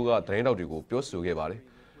ရူဒိုကသတင်းတောက်တွေကိုပြောဆိုခဲ့ပါတယ်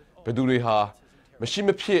။ဘယ်သူတွေဟာမရှိမ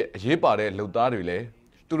ဖြစ်အရေးပါတဲ့လုပ်သားတွေလည်း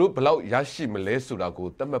သူတို့ဘယ်လောက်ရရှိမလဲဆိုတာကို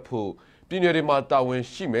သတ်မှတ်ဖို့ပြည်နယ်တွေမှာတာဝန်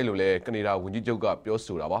ရှိမယ်လို့လည်းကနေဒါဝန်ကြီးချုပ်ကပြော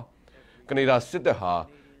ဆိုတာပါ။ကနေဒါစစ်တပ်ဟာ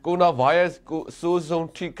ကိုရိုနာဗိုင်းရပ်စ်ကိုအဆိုးဆုံး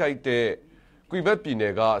ထိခိုက်တဲ့ကွေဘက်ပြည်န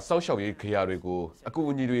ယ်ကစောင့်ရှောက်ရေးဂေဟာတွေကိုအကူ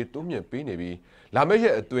အညီတွေတိုးမြင့်ပေးနေပြီးလာမယ့်ရ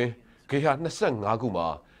က်အတွင်းဂေဟာ25ခုမှာ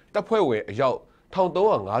တပ်ဖွဲ့ဝင်အယောက်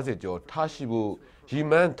1350ကျော်ထားရှိဖို့ရည်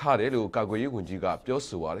မှန်းထားတယ်လို့ကာကွယ်ရေးဝန်ကြီးကပြော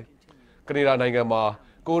ဆိုပါတယ်။ကနေဒါနိုင်ငံမှာ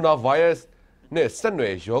ကိုရိုနာဗိုင်းရပ်စ်နဲ့ဆက်နွ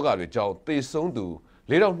ယ်ရောဂါတွေကြောင့်သေဆုံးသူ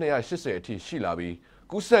4280အထိရှိလာပြီး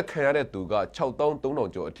ကူးစက်ခံရတဲ့သူက6300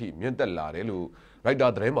ကျော်အထိမြင့်တက်လာတယ်လို့ရိုက်တာ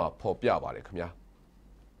သတင်းမှာဖော်ပြပါတယ်ခင်ဗျာ။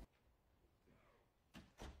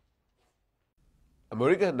အမေ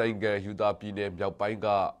ရိကန်နိုင်ငံယူတာပြည်နယ်မြောက်ပိုင်းက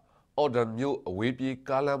အော်ဒန်မြို့အဝေးပြေး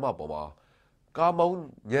ကားလမ်းမပေါ်မှာကားမောင်း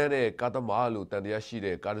ညံ့တဲ့ကားသမားလို့တန်တရားရှိ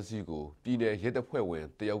တဲ့ကားတစ်စီးကိုပြည်နယ်ရဲတပ်ဖွဲ့ဝင်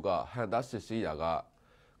တယောက်ကဟန်တာစစ်ဆေးရာက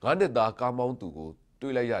9နှစ်သားကားမောင်းသူကို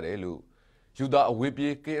တွေ့လိုက်ရတယ်လို့ယူတာအဝေး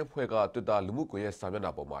ပြေးကင်းအဖွဲ့ကတွစ်တာလူမှုကွန်ရက်စာမျက်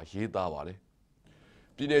နှာပေါ်မှာရေးသားပါတယ်။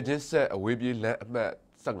ပြည်နယ်ချင်းဆက်အဝေးပြေးလမ်းအမှတ်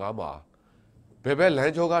15မှာ ဘယ်ဘက်လ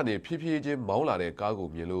မ်းကြောကနေဖြည်းဖြည်းချင်းမောင်းလာတဲ့ကားကို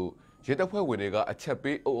မြင်လို့ရဲတပ်ဖွဲ့ဝင်တွေကအချက်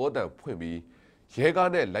ပေးအုပ်အော်တန်ဖွင့်ပြီးရဲကား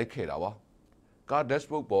နဲ့လိုက်ခဲ့တာပါကား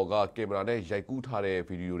dashboard ပေါ်ကကင်မရာနဲ့ရိုက်ကူးထားတဲ့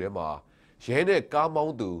ဗီဒီယိုထဲမှာရဲနဲ့ကားမော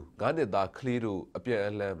င်းသူ9နှစ်သားကလေးတို့အပြန်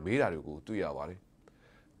အလှန်မေးတာတွေကိုတွေ့ရပါတယ်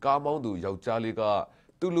ကားမောင်းသူယောက်ျားလေးက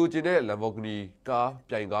သူ့လိုချင်တဲ့ Lamborghini ကား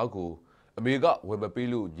ပြိုင်ကားကိုအမေကဝယ်မပေး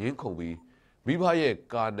လို့ငင်းခုန်ပြီးမိဘရဲ့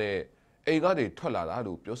ကားနဲ့အိမ်ကနေထွက်လာတာ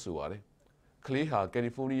လို့ပြောဆိုပါတယ်ကလေးဟာကယ်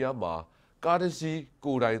လီဖိုးနီးယားမှာကားတစ်စီး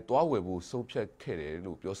ကိုယ်တိုင်သွားဝယ်ဖို့ဆုံးဖြတ်ခဲ့တယ်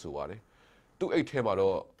လို့ပြောဆိုပါတယ်သူ့အိတ်ထဲမှာ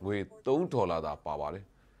တော့ငွေ$3သာပါပါတယ်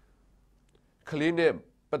ကလေးနဲ့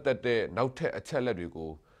ပတ်သက်တဲ့နောက်ထပ်အချက်လက်တွေကို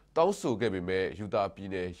တောင်းဆိုခဲ့ပေမဲ့ယူတာပြည်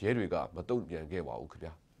နယ်ရဲတွေကမတုံ့ပြန်ခဲ့ပါဘူးခင်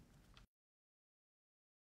ဗျာ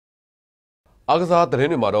အားကစားသတ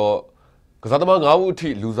င်းတွေမှာတော့ကစားသမား9ဦးအထိ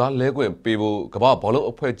လူစားလဲခွင့်ပေးဖို့ကမ္ဘာဘောလုံး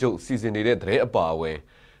အဖွဲ့ချုပ်စီစဉ်နေတဲ့သတင်းအပါအဝင်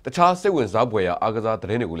တခြားစိတ်ဝင်စားဖွယ်ရာအားကစားသ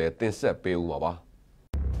တင်းတွေကိုလည်းတင်ဆက်ပေးဦးမှာပါ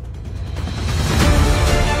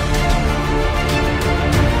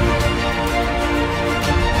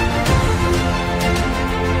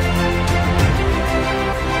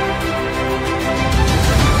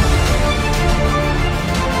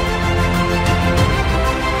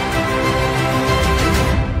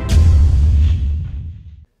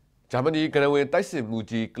ဂျာမနီကနဝင်တိုက်စစ်မှု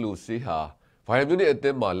ကြီးကလိုဆေးဟာဗိုင်ယန်မြူနစ်အသ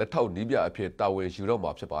င်းမှာလက်ထောက်နီးပြအဖြစ်တာဝန်ယူတော့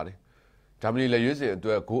မှာဖြစ်ပါတယ်။ဂျာမနီလက်ရွေးစင်အ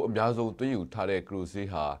တွက်ဂိုးအများဆုံးသွင်းယူထားတဲ့ကလိုဆေး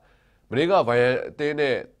ဟာမနေ့ကဗိုင်ယန်အသင်း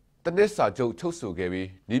နဲ့တနစ်စာချုပ်ချုပ်ဆိုခဲ့ပြီး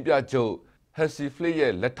နီးပြချုပ်ဟန်စီဖလစ်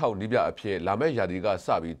ရဲ့လက်ထောက်နီးပြအဖြစ်လာမယ့်ရာသီကစ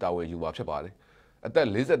ပြီးတာဝန်ယူမှာဖြစ်ပါတယ်။အသက်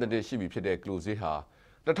42နှစ်ရှိပြီဖြစ်တဲ့ကလိုဆေးဟာ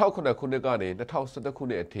2009ခုနှစ်ကနေ2011ခု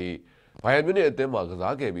နှစ်အထိဗိုင်ယန်မြူနစ်အသင်းမှာက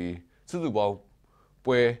စားခဲ့ပြီးစုစုပေါင်း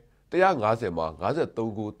ပွဲ150မှာ53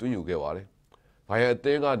ဂိုးသွင်းယူခဲ့ပါတယ်။ဗိုင်ယန်အသ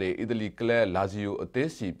င်းကနေအီတလီကလပ်လာဇီယိုအသ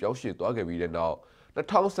င်းစီပြောင်းရွှေ့သွားခဲ့ပြီးတဲ့နောက်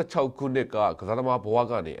2016ခုနှစ်ကကစားသမားဘဝ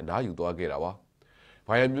ကနေအနားယူသွားခဲ့တာပါ။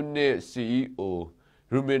ဗိုင်ယန်မြူနစ် CEO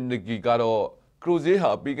ရူမင်နီဂီကတော့ကရိုဇေးဟာ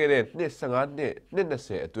ပြီးခဲ့တဲ့နှစ်15နှစ်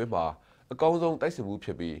20အတွင်းမှာအကောင်းဆုံးတိုက်စစ်မှုဖြ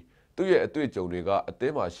စ်ပြီးသူ့ရဲ့အတွေ့အကြုံတွေကအသ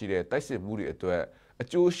င်းမှာရှိတဲ့တိုက်စစ်မှုတွေအတွက်အ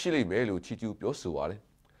ကျိုးရှိလိမ့်မယ်လို့ချီးကျူးပြောဆိုပါတယ်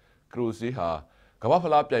။ကရိုဇေးဟာကမ္ဘာဖ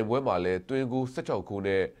လားပြိုင်ပွဲမှာလည်းတွင်ဂိုး16ဂိုး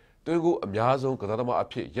နဲ့တွင်းကိုအများဆုံးကစားသမားအ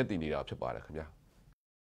ဖြစ်ရပ်တည်နေတာဖြစ်ပါတယ်ခင်ဗျာ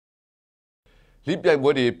လိပြိုင်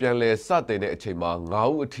ပွဲတွေပြန်လည်စတင်တဲ့အချိန်မှာ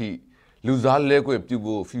9ဦးအထိလူစားလဲခွင့်ပြု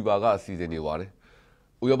ဖို့ဖီဘာကအစီအစဉ်နေပါတယ်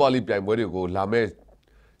ဥရောပလိပြိုင်ပွဲတွေကိုလာမယ့်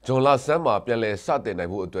ဇွန်လဆန်းမှာပြန်လည်စတင်နို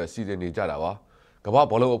င်ဖို့အတွက်စီစဉ်နေကြတာပါကမ္ဘာ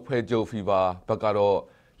ဘောလုံးအဖွဲ့ချုပ်ဖီဘာဘက်ကတော့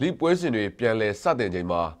လိပွဲစဉ်တွေပြန်လည်စတင်ချိန်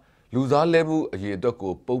မှာလူစားလဲမှုအရေးအတွက်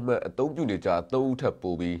ကိုပုံမှန်အသုံးပြုနေကြ3ဦးထပ်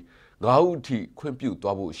ပို့ပြီး9ဦးအထိခွင့်ပြု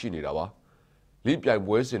သွားဖို့ရှိနေတာပါလိပြိုင်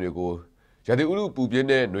ပွဲစဉ်တွေကိုရာသီဥတုပူပြင်း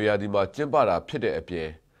တဲ့နွေရာသီမှာကျင်းပတာဖြစ်တဲ့အပြင်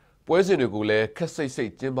ပွဲစဉ်တွေကိုလည်းခက်စိတ်စိ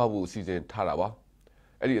တ်ကျင်းပဖို့စီစဉ်ထားတာပါ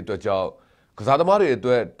အဲ့ဒီအတွက်ကြောင့်ကစားသမားတွေအ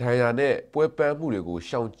တွက်ဒဏ်ရာနဲ့ပွဲပန်းမှုတွေကို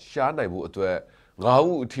ရှောင်ရှားနိုင်ဖို့အတွက်9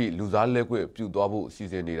ဦးအထိလူစားလဲခွင့်ပြုသွားဖို့စီ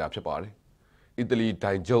စဉ်နေတာဖြစ်ပါတယ်အီတလီ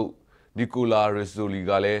ဒိုင်ချုပ်နီကိုလာရီဇိုလီ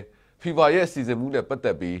ကလည်းဖီဖာရဲ့စီစဉ်မှုနဲ့ပတ်သ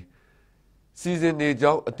က်ပြီးစီစဉ်နေ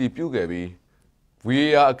ကြောင်းအတည်ပြုခဲ့ပြီး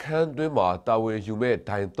VAR အခန်းတွင်းမှာတာဝန်ယူမဲ့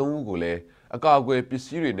ဒိုင်3ဦးကိုလည်းအကာအကွယ်ပစ္စ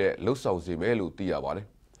ည်းတွေနဲ့လှုပ်ဆောင်စေမယ်လို့သိရပါတယ်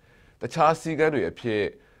။တခြားစီကန်းတွေအဖြစ်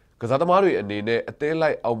ကစားသမားတွေအနေနဲ့အသေး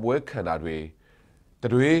လိုက်အောင်ပွဲခံတာတွေ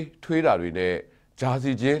တွေထွေးတာတွေနဲ့ဂျာ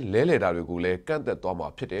စီချင်းလဲလှယ်တာတွေကိုလည်းကန့်သက်သွားမှာ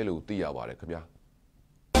ဖြစ်တယ်လို့သိရပါတယ်ခင်ဗျာ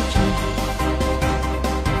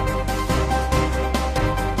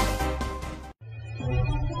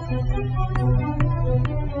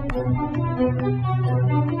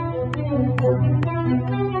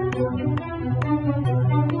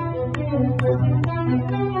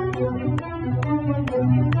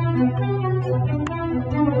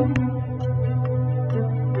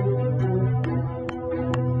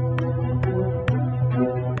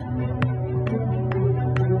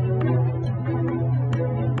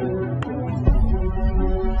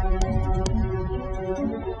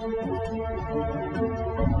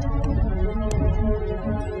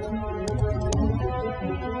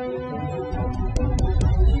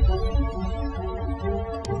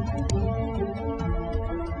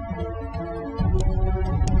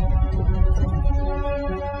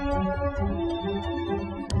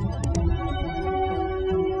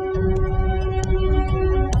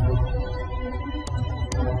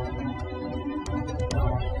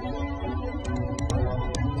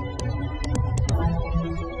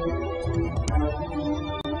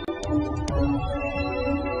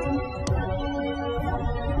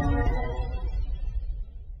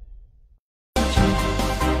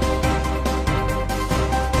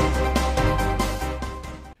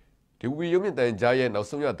DVB ရုပ်မြင်သံကြားရဲ့နောက်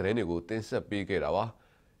ဆုံးရသတင်းတွေကိုတင်ဆက်ပေးခဲ့တာပါ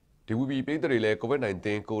DVB ပြည်သူတွေလည်း COVID-19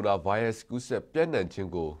 ကိုရိုနာဗိုင်းရပ်စ်ကူးစက်ပြန့်နှံ့ခြင်း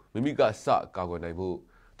ကိုမိမိကစကာကွယ်နိုင်ဖို့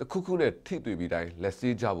တ တခုခုနဲ့ထိတွေ့ပြီးတိုင်းလက်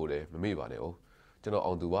ဆေးကြဖို့လည်းမမေ့ပါနဲ့哦ကျွန်တော်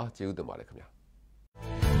အောင်သူပါကျေးဇူးတင်ပါတယ်ခင်ဗျာ